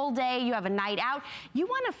for a full day, you have a night out, you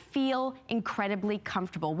want to feel incredibly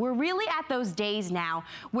comfortable. We're really at those days now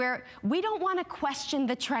where we don't want to question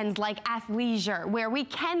the trends like athleisure, where we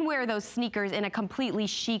can wear those sneakers in a completely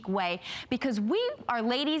chic way because we are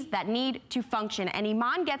ladies that need to function, and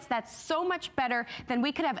Iman gets that so much better than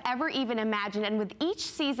we could have ever even imagined. And with each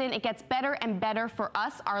season, it gets better and better for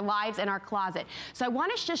us, our lives, and our closet. So I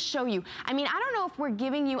want to just show you. I mean, I don't know if we're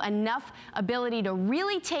giving you enough ability to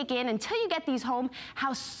really take in until you get these home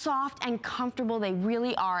how soft and comfortable they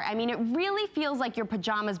really are. I mean, it really feels like your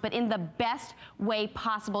pajamas, but in the best way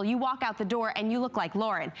possible. You walk out the door and you look like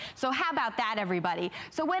Lauren. So how about that, everybody? everybody.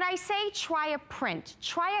 So when I say try a print,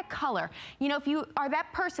 try a color, you know, if you are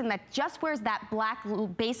that person that just wears that black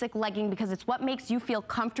basic legging because it's what makes you feel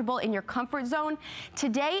comfortable in your comfort zone,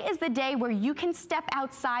 today is the day where you can step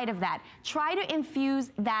outside of that. Try to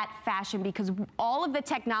infuse that fashion because all of the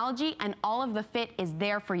technology and all of the fit is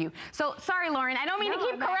there for you. So sorry, Lauren, I don't mean to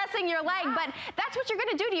keep caressing your leg, but that's what you're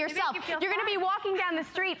gonna do to yourself. You're gonna be walking down the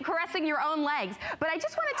street caressing your own legs. But I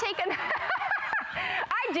just wanna take an...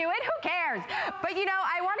 I do it, who cares? But you know,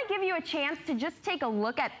 I want to give you a chance to just take a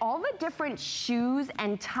look at all the different shoes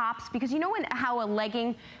and tops, because you know how a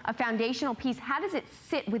legging, a foundational piece, how does it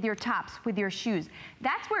sit with your tops, with your shoes?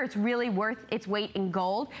 That's where it's really worth its weight in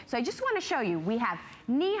gold. So I just want to show you, we have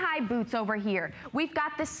knee-high boots over here. We've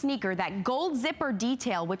got the sneaker, that gold zipper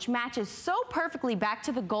detail, which matches so perfectly back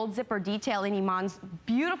to the gold zipper detail in Iman's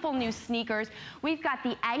beautiful new sneakers. We've got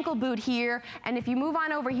the ankle boot here, and if you move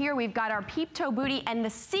on over here, we've got our peep toe booty, and the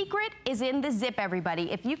secret is in the zip,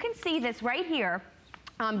 everybody. If you can see this right here,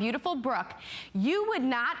 beautiful Brooke, you would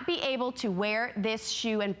not be able to wear this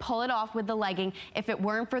shoe and pull it off with the legging if it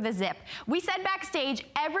weren't for the zip. We said backstage,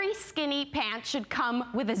 every skinny pant should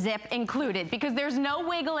come with a zip included because there's no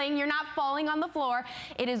wiggling, you're not falling on the floor.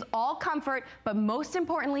 It is all comfort, but most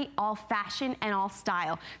importantly, all fashion and all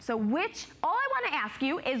style. So all I want to ask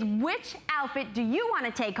you is, which outfit do you want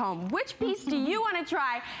to take home? Which piece do you want to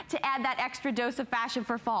try to add that extra dose of fashion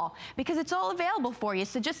for fall? Because it's all available for you,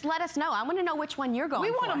 so just let us know. I want to know which one you're going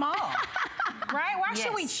for. We want them all, right? Why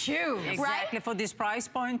should we choose? Exactly, right? For this price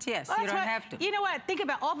point, yes, Well, you don't have to. You know what? Think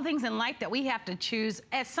about all the things in life that we have to choose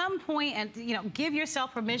at some point, and you know, give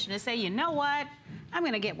yourself permission to say, you know what? I'm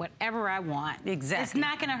gonna get whatever I want. Exactly. It's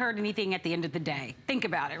not gonna hurt anything at the end of the day. Think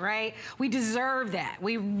about it, right? We deserve that.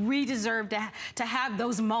 We deserve to have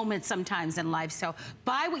those moments sometimes in life. So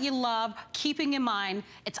buy what you love, keeping in mind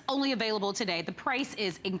it's only available today. The price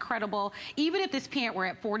is incredible. Even if this pant were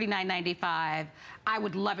at $49.95, I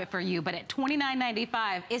would love it for you. But at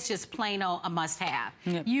 $29.95, it's just plain old a must-have.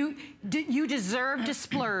 Yep. You deserve to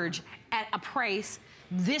splurge at a price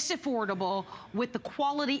this affordable with the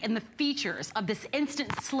quality and the features of this instant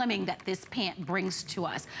slimming that this pant brings to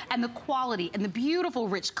us, and the quality and the beautiful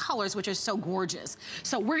rich colors, which are so gorgeous.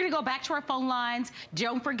 So we're gonna go back to our phone lines.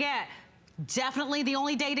 Don't forget, definitely the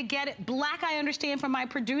only day to get it. Black, I understand from my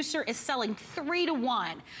producer, is selling 3 to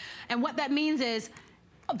 1. And what that means is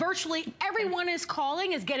virtually everyone is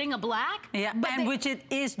calling is getting a black. Yeah, and which it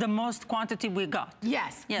is the most quantity we got.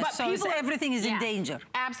 Yes. Yes, but so everything is in danger.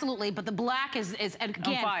 Absolutely, but the black is again,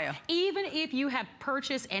 on fire. Even if you have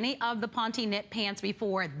purchased any of the Ponte knit pants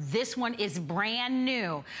before, this one is brand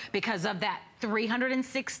new because of that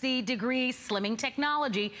 360-degree slimming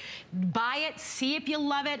technology. Buy it, see if you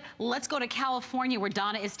love it. Let's go to California where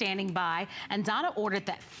Donna is standing by. And Donna ordered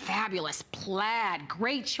that fabulous plaid.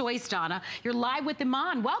 Great choice, Donna. You're live with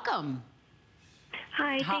Iman. Welcome.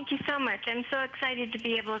 Hi, thank you so much. I'm so excited to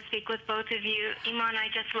be able to speak with both of you. Iman, I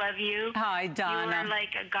just love you. Hi, Donna. You are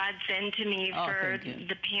like a godsend to me for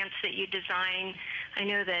the pants that you design. I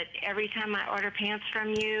know that every time I order pants from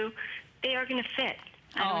you, they are going to fit.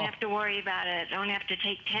 I don't have to worry about it. I don't have to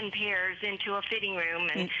take 10 pairs into a fitting room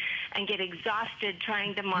and get exhausted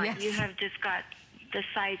trying to mark. Yes. You have just got the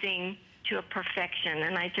sizing to a perfection,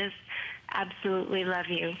 and I just absolutely love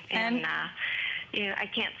you. And you know, I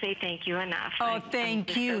can't say thank you enough.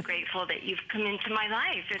 Thank you. I'm so grateful that you've come into my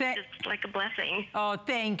life. It's just like a blessing. Oh,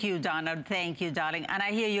 thank you, Donna. Thank you, darling. And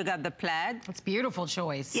I hear you got the plaid. It's a beautiful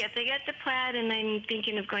choice. Yes, I got the plaid, and I'm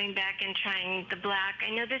thinking of going back and trying the black.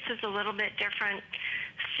 I know this is a little bit different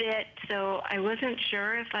fit, so I wasn't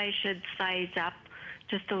sure if I should size up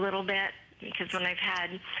just a little bit, because when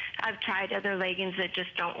I've tried other leggings that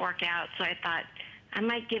just don't work out, so I thought I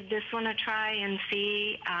might give this one a try and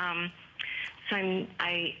see. So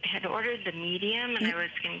I had ordered the medium, and I was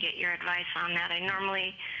going to get your advice on that. I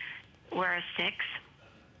normally wear a 6.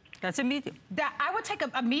 That's a medium. I would take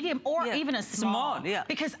a medium or even a small. Yeah.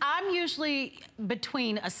 Because I'm usually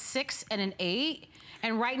between a 6 and an 8.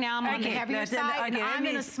 And right now I'm on the heavier side, and I'm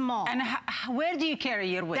in a small. And where do you carry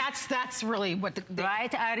your weight? That's really what right?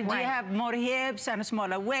 Do you have more hips and a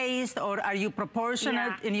smaller waist, or are you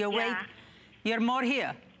proportionate in your weight? You're more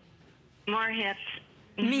here. More hips.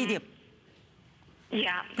 Medium.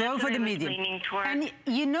 Yeah. Go for the medium. Leaning toward. And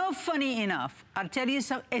you know, funny enough, I'll tell you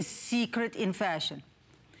a secret in fashion.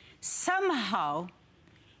 Somehow,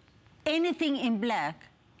 anything in black,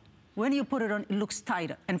 when you put it on, it looks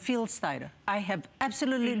tighter and feels tighter. I have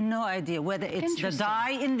absolutely no idea whether it's the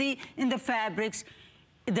dye in the fabrics,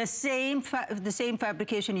 the same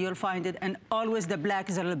fabrication you'll find it, and always the black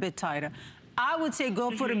is a little bit tighter. I would say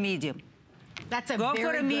go for a medium. That's a Go very for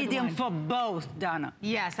a good medium one. for both, Donna.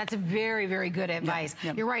 Yes, that's a very, very good advice.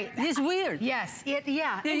 Yep. You're right. It's weird. Yes,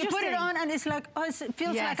 yeah. You put it on and it's like, oh, it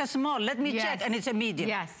feels like a small. Let me check, and it's a medium.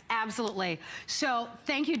 Yes, absolutely. So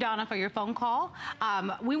thank you, Donna, for your phone call.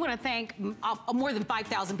 We want to thank more than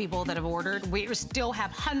 5,000 people that have ordered. We still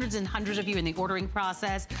have hundreds and hundreds of you in the ordering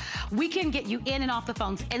process. We can get you in and off the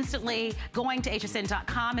phones instantly. Going to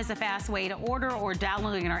hsn.com is a fast way to order, or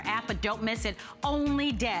downloading our app, but don't miss it.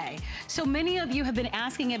 Only day. So many of you have been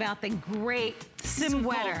asking about the great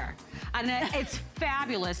sweater. And it's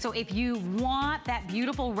fabulous. So if you want that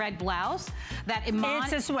beautiful red blouse, that Iman...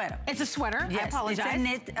 It's a sweater. It's a sweater. Yes, I apologize.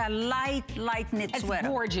 it's a light knit sweater. It's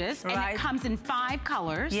gorgeous, right? and it comes in 5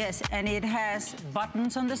 colors. Yes, and it has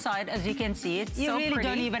buttons on the side, as you can see it. You really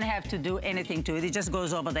don't even have to do anything to it. It just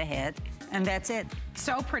goes over the head, and that's it.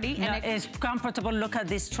 So pretty. And it's comfortable. Look at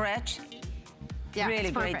this stretch. Yeah,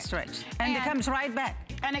 really great stretch. And it comes right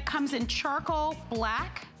back. And it comes in charcoal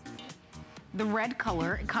black, the red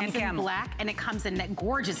color. It comes in black, and it comes in that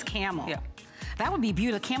gorgeous camel. Yeah. That would be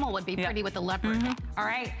beautiful. Camel would be pretty with the leopard. All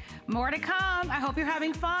right, more to come. I hope you're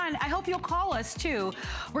having fun. I hope you'll call us too.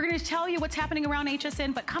 We're gonna tell you what's happening around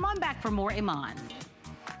HSN, but come on back for more Iman.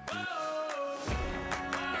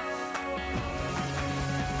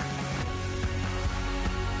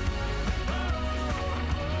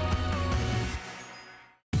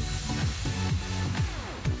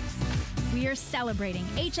 We are celebrating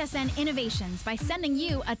HSN innovations by sending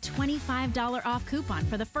you a $25 off coupon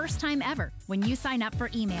for the first time ever when you sign up for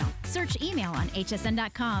email. Search email on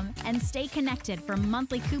hsn.com and stay connected for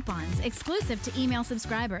monthly coupons exclusive to email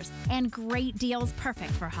subscribers and great deals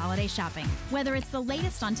perfect for holiday shopping. Whether it's the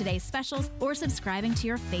latest on today's specials or subscribing to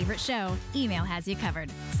your favorite show, email has you covered.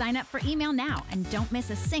 Sign up for email now and don't miss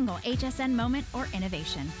a single HSN moment or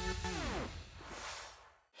innovation.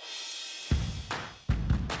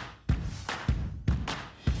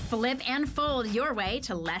 Flip and fold your way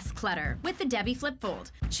to less clutter with the Debbie Flip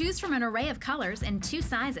Fold. Choose from an array of colors and 2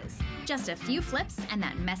 sizes. Just a few flips and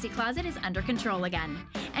that messy closet is under control again.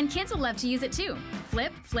 And kids will love to use it too.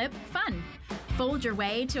 Flip, flip, fun. Fold your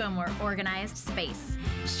way to a more organized space.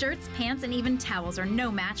 Shirts, pants, and even towels are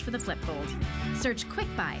no match for the Flip Fold. Search Quick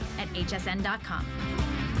Buy at hsn.com.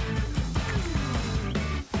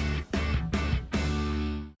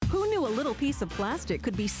 A little piece of plastic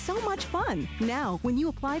could be so much fun. Now, when you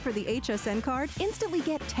apply for the HSN card, instantly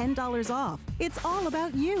get $10 off. It's all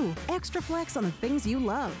about you. Extra flex on the things you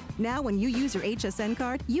love. Now, when you use your HSN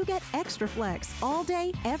card, you get extra flex all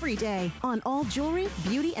day, every day on all jewelry,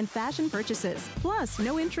 beauty, and fashion purchases. Plus,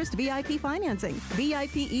 no interest VIP financing,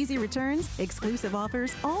 VIP easy returns, exclusive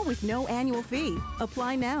offers, all with no annual fee.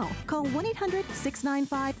 Apply now. Call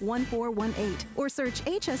 1-800-695-1418 or search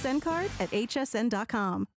HSN card at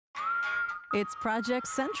hsn.com. It's Project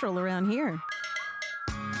Central around here.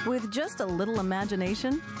 With just a little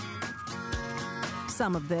imagination,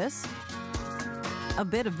 some of this, a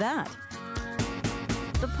bit of that.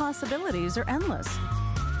 The possibilities are endless.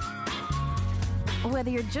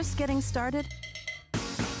 Whether you're just getting started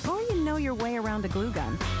or you know your way around a glue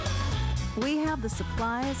gun, we have the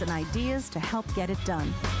supplies and ideas to help get it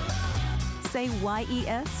done. Say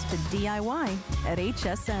YES to DIY at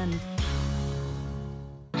HSN.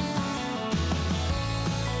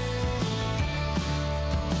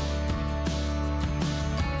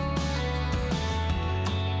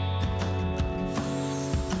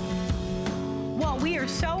 We are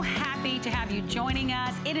so happy to have you joining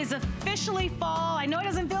us. It is officially fall. I know it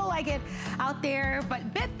doesn't feel like it out there,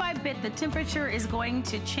 but bit by bit, the temperature is going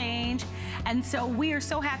to change. And so we are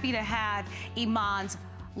so happy to have Iman's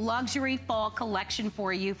luxury fall collection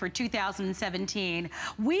for you for 2017.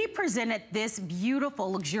 We presented this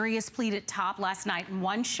beautiful, luxurious pleated top last night in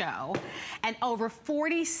one show, and over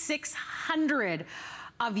 4,600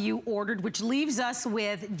 of you ordered, which leaves us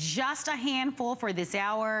with just a handful for this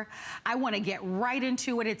hour. I want to get right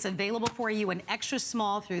into it. It's available for you in extra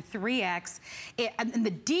small through 3X. And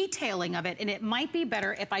the detailing of it, and it might be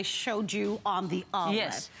better if I showed you on the olive.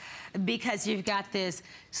 Yes. Because you've got this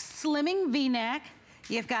slimming V-neck.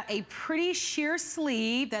 You've got a pretty sheer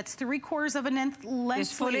sleeve that's 3/4 of an inch length.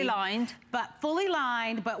 It's fully lined. Fully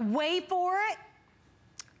lined, but wait for it.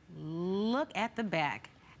 Look at the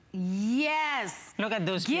back. Yes. Look at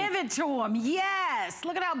those. Give it to them. Yes.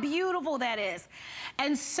 Look at how beautiful that is.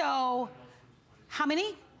 And so, how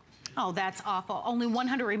many? Oh, that's awful. Only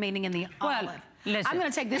 100 remaining in the olive. Listen. I'm going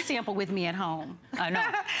to take this sample with me at home. I know.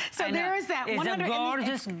 So there is that. It's a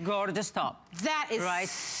gorgeous, gorgeous top. That is right?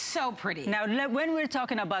 So pretty. Now, when we're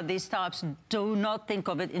talking about these tops, do not think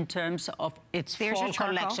of it in terms of its fall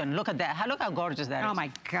collection. Look at that. Look how gorgeous that is. Oh,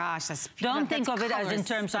 my gosh. That's Don't think of it as in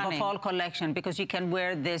terms of a fall collection, because you can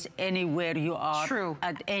wear this anywhere you are. True.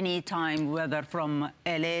 At any time, whether from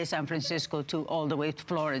LA, San Francisco, to all the way to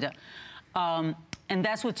Florida. And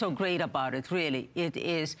that's what's so great about it, really. It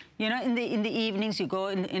is, you know, in the evenings, you go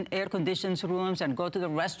in air-conditioned rooms and go to the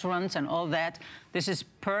restaurants and all that. This is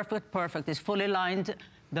perfect, perfect. It's fully lined.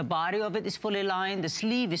 The body of it is fully lined. The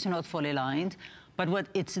sleeve is not fully lined. But what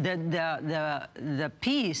it's the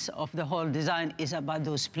piece of the whole design is about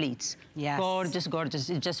those pleats. Yes. Gorgeous, gorgeous.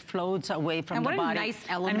 It just floats away from the body. And what a nice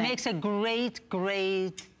element. And makes a great,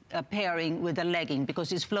 great pairing with the legging,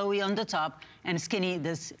 because it's flowy on the top and skinny,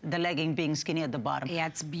 the legging being skinny at the bottom. Yeah,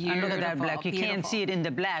 it's beautiful. And look at that black. You can't see it in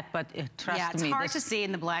the black, but trust me. Yeah, it's hard to see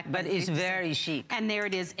in the black. But it's very chic. And there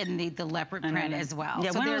it is in the leopard print as well.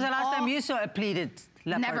 Yeah, so when was the last time you saw a pleated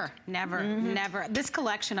leopard? Never, never. This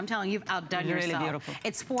collection, I'm telling you, you've outdone yourself. Really beautiful.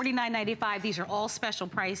 It's $49.95. These are all special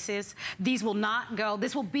prices. These will not go.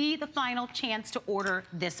 This will be the final chance to order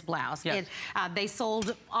this blouse. Yes. They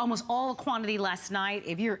sold almost all the quantity last night.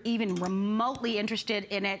 If you're even remotely interested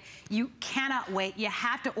in it, you cannot wait. You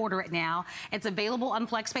have to order it now. It's available on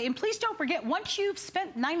FlexPay. And please don't forget, once you've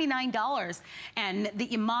spent $99 and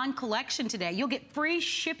the Iman collection today, you'll get free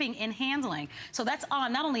shipping and handling. So that's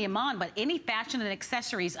on not only Iman, but any fashion and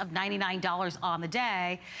accessories of $99 on the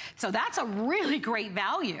day. So that's a really great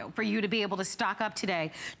value for you to be able to stock up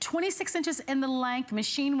today. 26 inches in the length,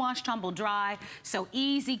 machine wash, tumble dry, so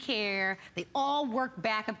easy care. They all work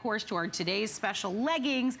back, of course, to our today's special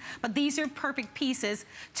leggings, but these are perfect pieces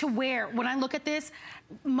to wear. When I look at this,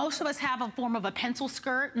 most of us have a form of a pencil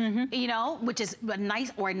skirt, you know, which is a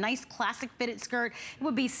nice classic fitted skirt. It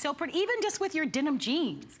would be so pretty, even just with your denim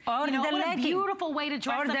jeans. Or you know, the legging. A beautiful way to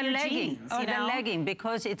dress up your jeans. Or the legging,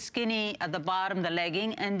 because it's skinny at the bottom, the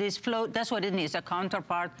legging, and this float, that's what it needs, a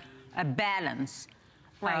counterpart, a balance,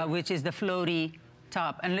 which is the floaty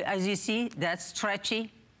top. And as you see, that's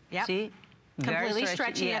stretchy. Yep. See? Completely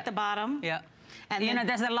stretchy at the bottom. Yeah. And you know,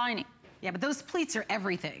 that's the lining. Yeah, but those pleats are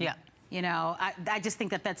everything. Yeah. You know, I just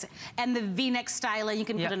think that's, and the V-neck styling, you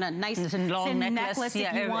can put in a nice thin necklace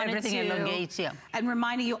if you wanted everything to. elongates, And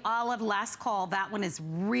reminding you, Olive, last call, that one is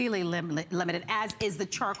really limited, as is the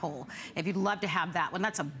charcoal. If you'd love to have that one,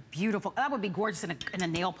 that's a beautiful, that would be gorgeous in a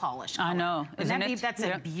nail polish color. I know, isn't it? That's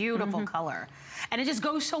a beautiful color. And it just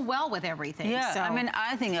goes so well with everything. Yeah, so. I mean,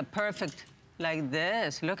 I think a perfect like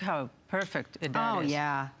this, look how perfect it is. Oh,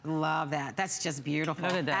 yeah, love that. That's just beautiful.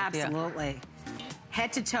 Look at that, absolutely.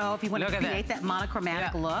 Head to toe, if you want to create that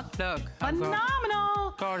monochromatic look. Look.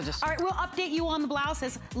 Phenomenal. Gorgeous. All right, we'll update you on the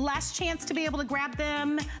blouses. Last chance to be able to grab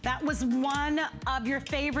them. That was one of your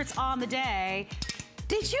favorites on the day.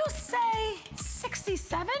 Did you say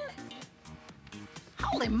 67?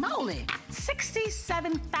 Holy moly.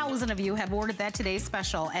 67,000 of you have ordered that today's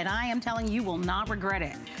special, and I am telling you, will not regret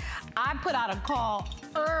it. I put out a call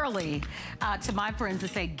early to my friends to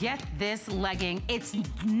say, get this legging. It's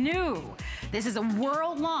new. This is a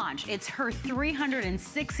world launch. It's her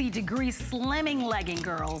 360-degree slimming legging,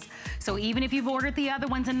 girls. So even if you've ordered the other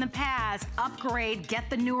ones in the past, upgrade, get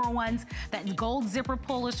the newer ones. That gold zipper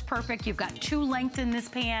pull is perfect. You've got 2 lengths in this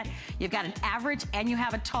pant. You've got an average and you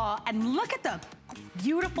have a tall. And look at the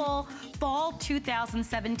beautiful fall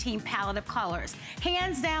 2017 palette of colors.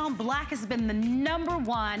 Hands down, black has been the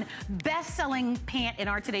 #1 best-selling pant in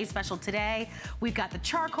our today's special today. We've got the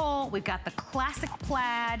charcoal, we've got the classic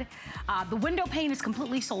plaid. The window pane is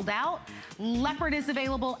completely sold out. Leopard is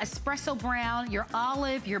available, espresso brown, your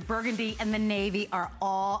olive, your burgundy, and the navy are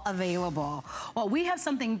all available. Well, we have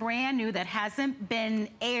something brand new that hasn't been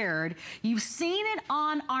aired. You've seen it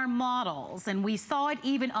on our models, and we saw it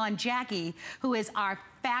even on Jackie, who is our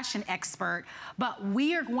fashion expert, but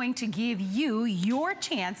we are going to give you your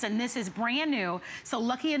chance, and this is brand new. So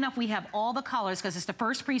lucky enough, we have all the colors because it's the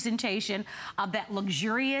first presentation of that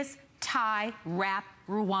luxurious tie wrap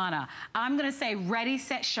Ruana. I'm gonna say ready,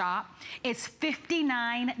 set, shop. It's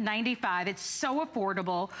 $59.95. It's so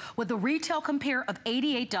affordable with a retail compare of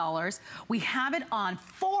 $88. We have it on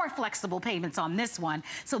 4 flexible payments on this one.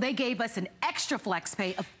 So they gave us an extra flex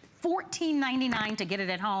pay of $14.99 to get it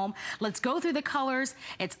at home. Let's go through the colors.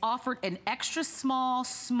 It's offered in extra small,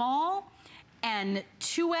 small, and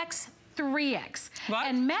 2X, 3X. What?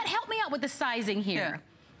 And Matt, help me out with the sizing here. Yeah.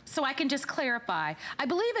 So I can just clarify. I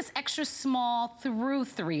believe it's extra small through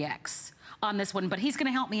 3X on this one, but he's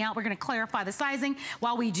gonna help me out. We're gonna clarify the sizing.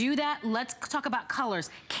 While we do that, let's talk about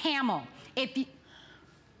colors. Camel. If you,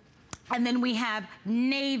 And then we have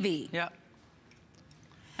navy. Yeah.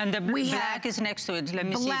 And the black is next to it. Let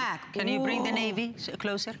me see. Black. Can you bring the navy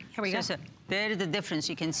closer? Here we go. There is the difference.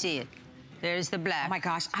 You can see it. There's the black. Oh my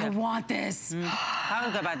gosh, I want this.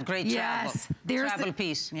 Talk about great travel. There's travel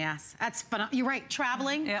piece. Yes, that's fun. You're right,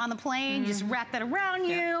 traveling on the plane, just wrap that around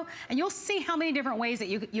you, and you'll see how many different ways that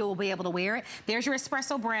you'll be able to wear it. There's your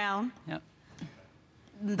espresso brown. Yep.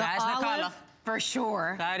 That's the color. For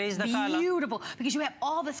sure. That is the color. Beautiful, because you have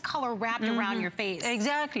all this color wrapped around your face.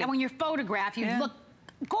 Exactly. And when you're photographed, you look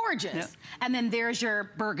gorgeous. Yep. And then there's your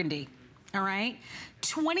burgundy. All right,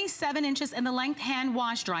 27 inches in the length, hand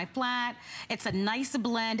wash, dry flat. It's a nice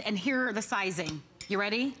blend, and here are the sizing. You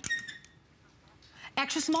ready?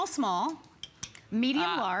 Extra small, small,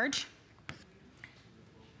 medium large,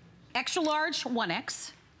 extra large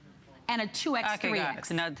 1X, and a 2X,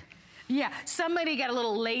 3X. Yeah, somebody got a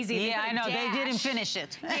little lazy. Yeah, I know, they didn't finish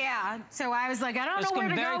it. Yeah, so I was like, I don't know where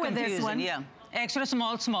to go with this one. Yeah, extra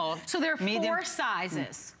small, small. So there are four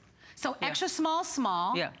sizes. So extra small,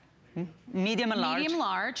 small. Yeah. Medium and large. Medium,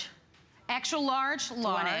 large. Extra large,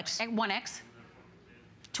 large. 1X.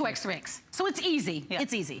 2X, 3X. So it's easy. Yeah.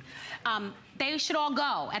 It's easy. They should all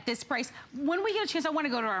go at this price. When we get a chance, I want to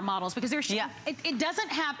go to our models because there's it doesn't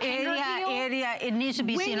have area. It needs to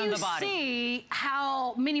be seen on the body. When you see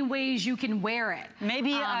how many ways you can wear it.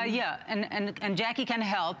 Maybe and Jackie can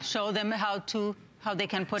help show them how they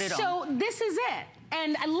can put it on. So this is it.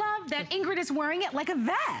 And I love that Ingrid is wearing it like a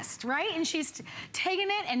vest, right? And she's taken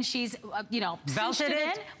it and she's, belted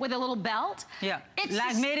it in with a little belt. Yeah,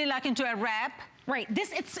 it's made it like into a wrap. Right,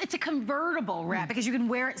 it's a convertible wrap because you can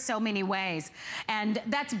wear it so many ways. And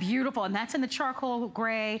that's beautiful, and that's in the charcoal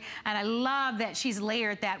gray. And I love that she's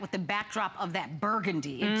layered that with the backdrop of that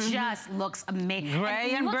burgundy. It just looks amazing.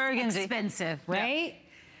 Gray and burgundy. Expensive, right?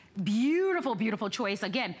 Yeah. Beautiful, beautiful choice.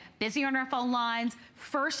 Again, busy on our phone lines,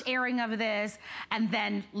 first airing of this, and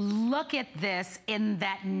then look at this in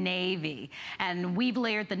that navy. And we've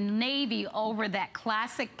layered the navy over that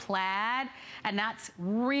classic plaid, and that's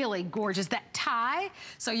really gorgeous. That tie,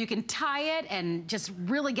 so you can tie it and just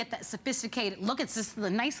really get that sophisticated look. It's just the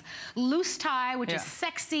nice loose tie, which is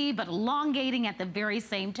sexy, but elongating at the very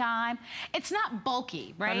same time. It's not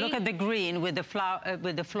bulky, right? But look at the green with the flower,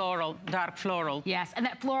 with the floral, dark floral. Yes, and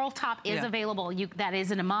that floral top is available. That is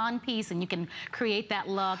an Iman piece, and you can create that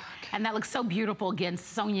look. And that looks so beautiful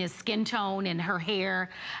against Sonia's skin tone and her hair.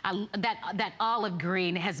 That olive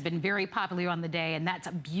green has been very popular on the day, and that's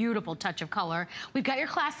a beautiful touch of color. We've got your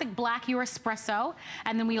classic black, your espresso,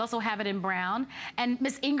 and then we also have it in brown. And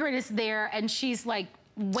Miss Ingrid is there, and she's like,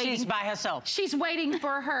 waiting. She's by herself. She's waiting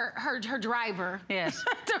for her driver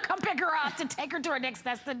to come pick her up, to take her to her next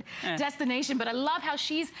destination. But I love how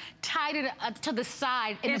she's tied it to the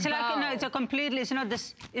side in it's a like, bow. no, it's a completely,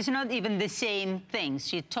 it's not even the same thing.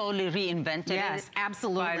 She totally reinvented it. Yes,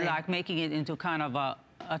 absolutely. By like making it into kind of a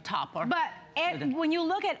topper. But when you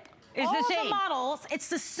look at all the models, it's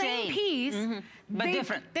the same piece. But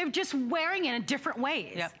different. They're just wearing it in different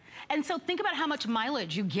ways. Yep. And so think about how much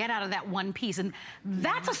mileage you get out of that one piece. And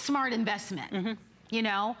that's a smart investment. You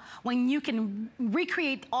know, when you can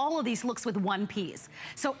recreate all of these looks with one piece.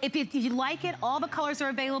 So if you like it, all the colors are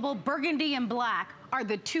available. Burgundy and black are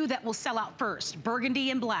the two that will sell out first.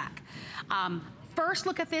 Burgundy and black. First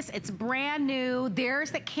look at this, it's brand new.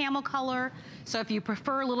 There's the camel color. So if you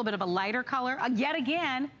prefer a little bit of a lighter color, yet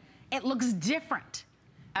again, it looks different.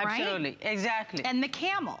 Absolutely, right? Exactly. And the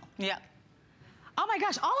camel. Yeah. Oh my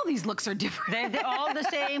gosh, all of these looks are different. They're all the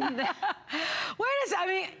same. I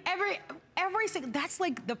mean, every single, that's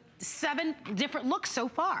like the 7 different looks so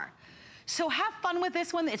far. So have fun with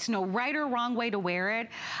this one. It's no right or wrong way to wear it.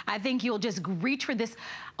 I think you'll just reach for this.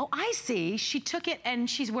 Oh, I see. She took it and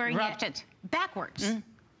she's wearing it backwards.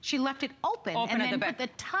 She left it open and then put the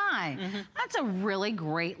tie. That's a really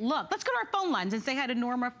great look. Let's go to our phone lines and say hi to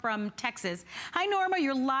Norma from Texas. Hi, Norma.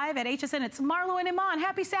 You're live at HSN. It's Marlo and Iman.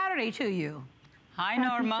 Happy Saturday to you. Hi,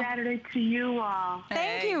 Norma. Happy Saturday to you all.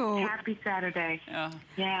 Thank you. Happy Saturday.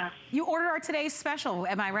 Yeah. You ordered our today's special,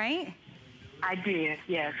 am I right? I did,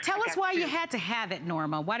 yes. Tell us why you had to have it,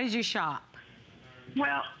 Norma. Why did you shop?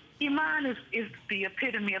 Well, Iman is the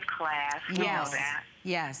epitome of class. You know that.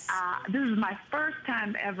 Yes. This is my first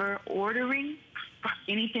time ever ordering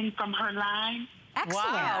anything from her line.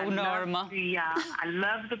 Excellent. Wow, Norma. I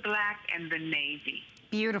love the black and the navy.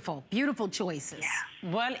 Beautiful, beautiful choices.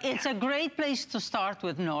 Yeah. Well, it's a great place to start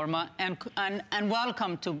with, Norma, and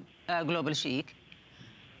welcome to Global Chic.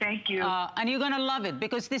 Thank you. And you're going to love it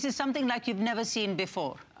because this is something like you've never seen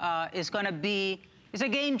before. It's going to be It's a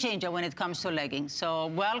game changer when it comes to leggings. So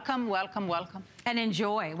welcome, welcome, welcome. And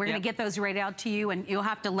enjoy. We're gonna get those right out to you, and you'll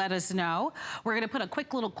have to let us know. We're gonna put a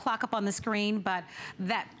quick little clock up on the screen, but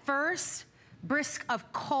that first brisk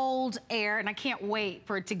of cold air, and I can't wait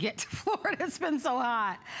for it to get to Florida. It's been so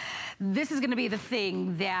hot. This is gonna be the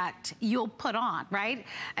thing that you'll put on, right?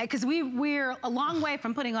 Because we're a long way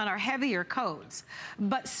from putting on our heavier coats,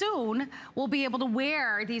 but soon we'll be able to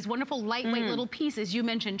wear these wonderful lightweight little pieces. You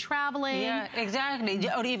mentioned traveling. Yeah, exactly.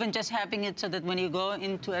 Or even just having it so that when you go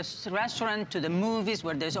into a restaurant, to the movies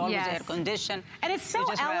where there's always air conditioning. And it's so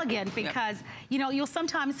elegant because, you know, you'll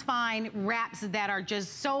sometimes find wraps that are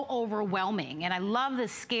just so overwhelming. And I love the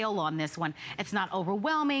scale on this one. It's not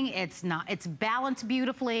overwhelming. It's balanced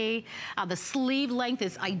beautifully. The sleeve length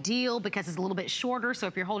is ideal because it's a little bit shorter. So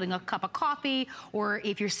if you're holding a cup of coffee or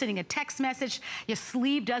if you're sending a text message, your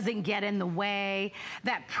sleeve doesn't get in the way.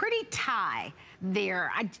 That pretty tie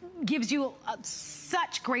there gives you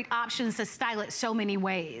such great options to style it so many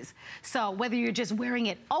ways. So whether you're just wearing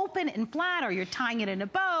it open and flat, or you're tying it in a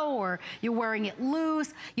bow, or you're wearing it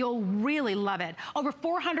loose, you'll really love it. Over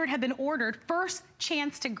 400 have been ordered. First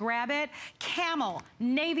chance to grab it. Camel,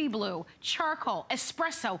 navy blue, charcoal,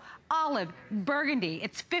 espresso, olive, burgundy.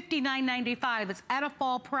 It's $59.95. It's at a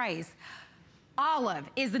fall price. Olive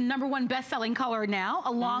is the #1 best-selling color now,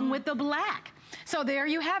 along with the black. So there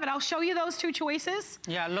you have it. I'll show you those two choices.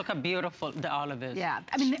 Yeah, look how beautiful the olive is. Yeah,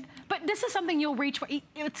 I mean, but this is something you'll reach for.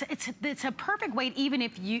 It's a perfect weight, even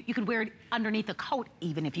if you could wear it underneath a coat,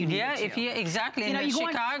 even if you needed to. Yeah, if you, exactly. You know, in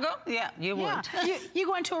Chicago, you would. You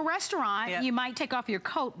go into a restaurant, you might take off your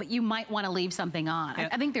coat, but you might want to leave something on.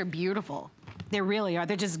 I think they're beautiful. They really are.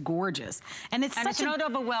 They're just gorgeous. And it's not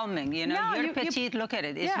overwhelming, you know. No, you're petite, look at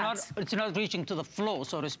it. It's not reaching to the floor,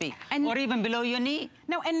 so to speak, or even below your knee.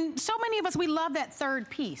 No, and so many of us, we love that third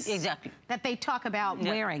piece. Exactly. That they talk about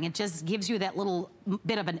wearing. It just gives you that little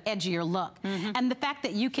bit of an edgier look. And the fact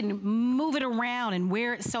that you can move it around and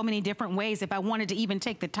wear it so many different ways. If I wanted to even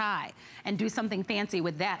take the tie and do something fancy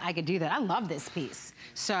with that, I could do that. I love this piece.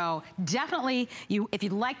 So definitely, if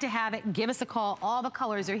you'd like to have it, give us a call. All the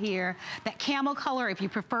colors are here. That camel color, if you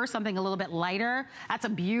prefer something a little bit lighter, that's a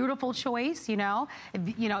beautiful choice, you know.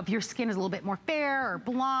 If your skin is a little bit more fair or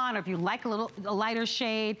blonde, or if you like a lighter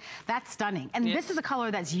shade, that's stunning. And this is a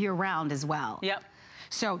color that's year-round as well. Yep.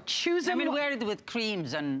 So choose them. I mean, wear it with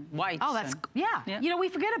creams and whites. Oh, that's, You know, we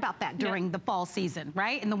forget about that during the fall season,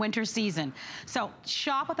 right? In the winter season. So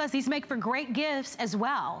shop with us. These make for great gifts as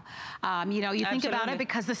well. You know, you think about it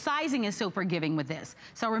because the sizing is so forgiving with this.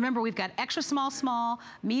 So remember, we've got extra small, small,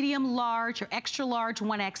 medium, large, or extra large,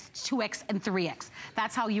 1X, 2X, and 3X.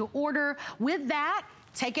 That's how you order. With that,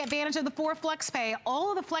 take advantage of the 4 flex pay.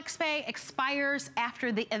 All of the flex pay expires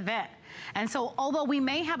after the event. And so although we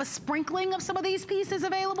may have a sprinkling of some of these pieces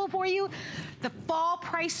available for you, the fall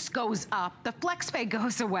price goes up, the flex pay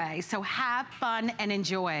goes away. So have fun and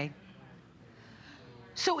enjoy.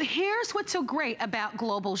 So here's what's so great about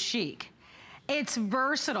Global Chic. It's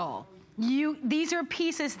versatile. These are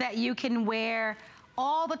pieces that you can wear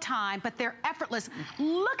all the time, but they're effortless.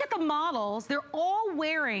 Look at the models. They're all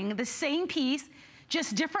wearing the same piece,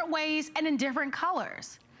 just different ways and in different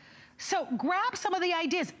colors. So grab some of the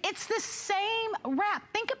ideas. It's the same wrap.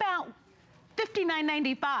 Think about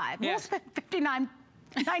 $59.95. We'll spend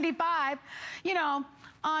 $59.95, you know,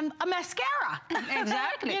 on a mascara.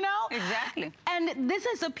 Exactly. You know? Exactly. And this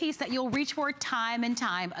is a piece that you'll reach for time and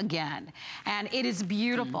time again. And it is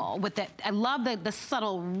beautiful with that. I love the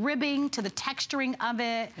subtle ribbing to the texturing of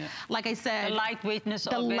it. Like I said, the lightweightness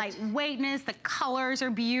of it. The lightweightness, the colors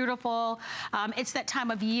are beautiful. It's that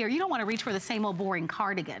time of year. You don't want to reach for the same old boring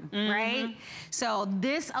cardigan, right? So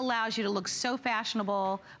this allows you to look so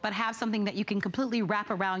fashionable, but have something that you can completely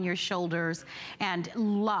wrap around your shoulders and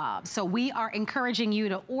love. So we are encouraging you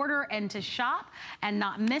to order and to shop and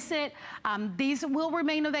not miss it. These will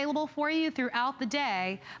remain available for you throughout the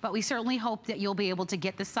day, but we certainly hope that you'll be able to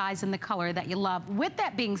get the size and the color that you love. With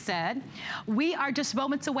that being said, we are just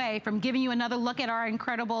moments away from giving you another look at our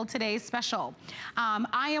incredible today's special.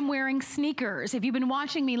 I am wearing sneakers. If you've been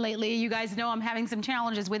watching me lately, you guys know I'm having some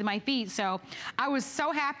challenges with my feet, so I was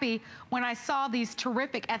so happy when I saw these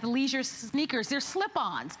terrific athleisure sneakers. They're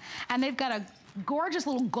slip-ons, and they've got a gorgeous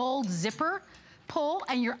little gold zipper pull,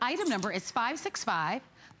 and your item number is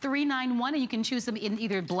 565391, and you can choose them in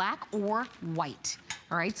either black or white.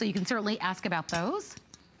 All right, so you can certainly ask about those.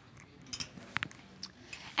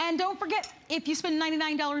 And don't forget, if you spend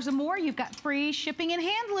 $99 or more, you've got free shipping and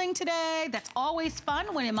handling today. That's always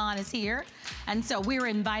fun when Iman is here. And so we're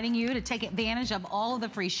inviting you to take advantage of all of the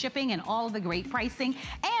free shipping and all of the great pricing.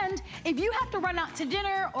 And if you have to run out to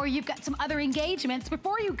dinner or you've got some other engagements,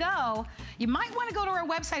 before you go, you might want to go to our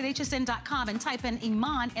website, hsn.com, and type in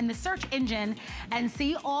Iman in the search engine and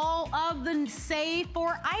see all of the save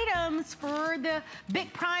for items for the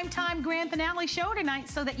big primetime grand finale show tonight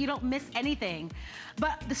so that you don't miss anything.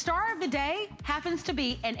 But the star of the day happens to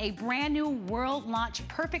be in a brand new world launch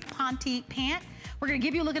Perfect Ponte pant. We're gonna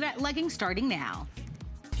give you a look at that legging starting now.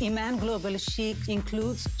 Iman Global Chic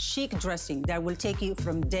includes chic dressing that will take you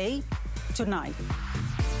from day to night.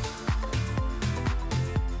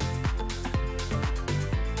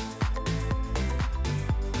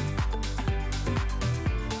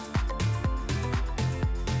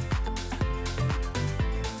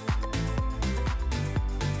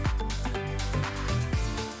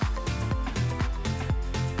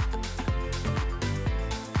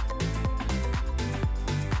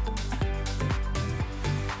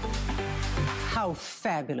 How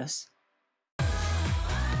fabulous.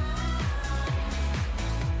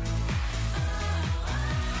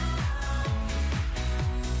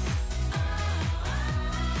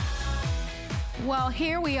 Well,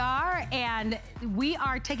 here we are, and we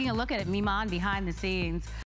are taking a look at Iman behind the scenes.